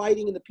part in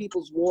fighting in the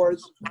people's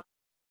wars,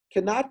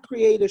 cannot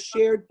create a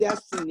shared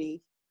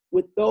destiny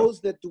with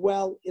those that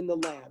dwell in the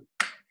land.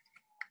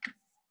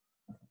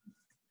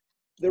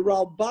 The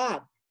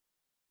Ralbag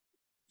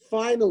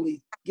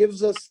finally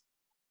gives us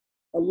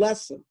a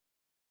lesson,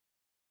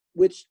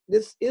 which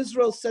this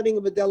Israel setting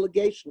of a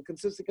delegation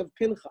consisting of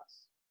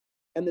Pinchas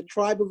and the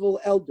tribal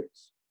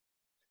elders.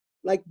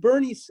 Like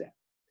Bernie said,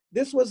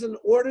 this was in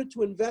order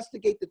to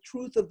investigate the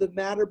truth of the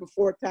matter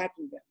before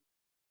attacking them.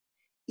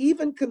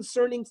 Even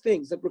concerning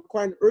things that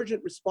require an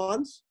urgent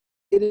response,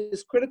 it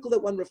is critical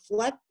that one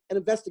reflect and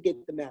investigate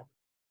the matter.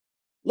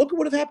 Look at what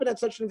would have happened had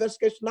such an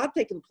investigation not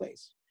taken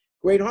place.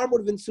 Great harm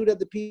would have ensued had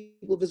the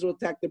people of Israel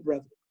attacked their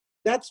brethren.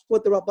 That's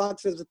what the Rabbah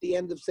says at the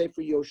end of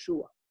Sefer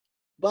Yoshua.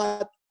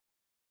 But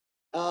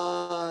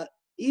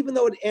even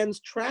though it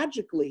ends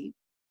tragically,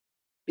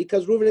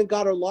 because Reuven and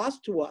Gad are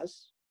lost to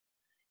us,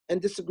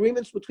 and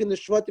disagreements between the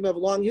Shvatim have a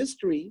long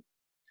history,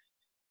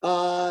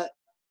 there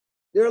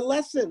are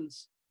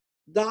lessons,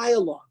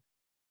 dialogue,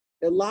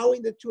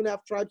 allowing the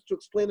 2.5 tribes to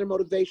explain their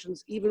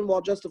motivations, even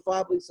while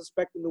justifiably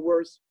suspecting the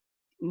worst.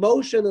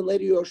 Moshe and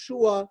later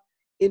Yoshua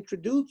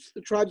introduced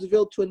the tribes of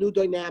Israel to a new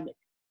dynamic.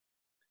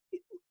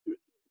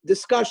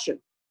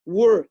 Discussion,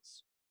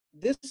 words.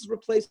 This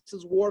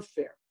replaces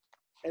warfare,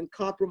 and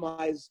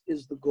compromise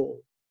is the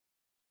goal.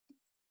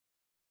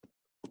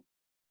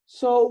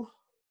 So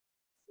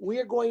we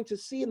are going to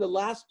see in the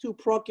last 2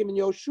 Prokim in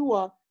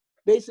Yoshua,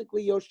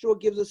 basically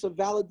Yoshua gives us a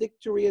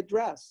valedictory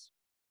address,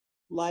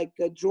 like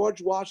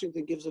George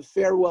Washington gives a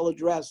farewell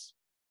address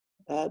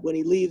when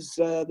he leaves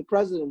the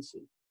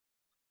presidency.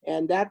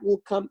 And that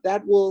will come,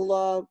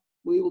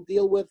 we will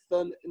deal with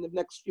in the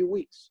next few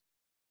weeks.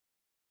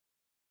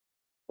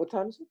 What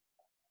time is it?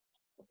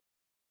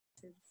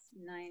 It's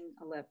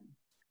 9:11.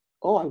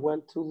 Oh, I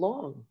went too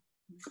long. Oh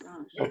my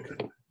gosh.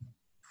 Okay.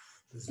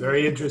 It's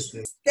very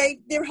interesting.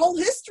 Their whole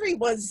history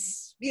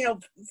was,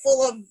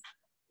 full of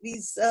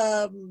these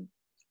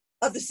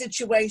other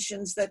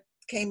situations that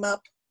came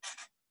up.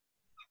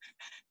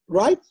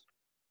 Right.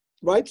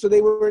 So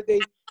they were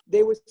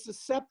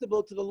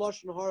susceptible to the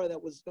lashon hara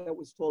that was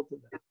told to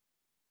them.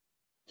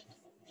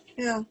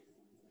 Yeah.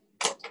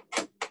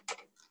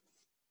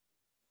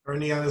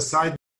 Ernie, on the side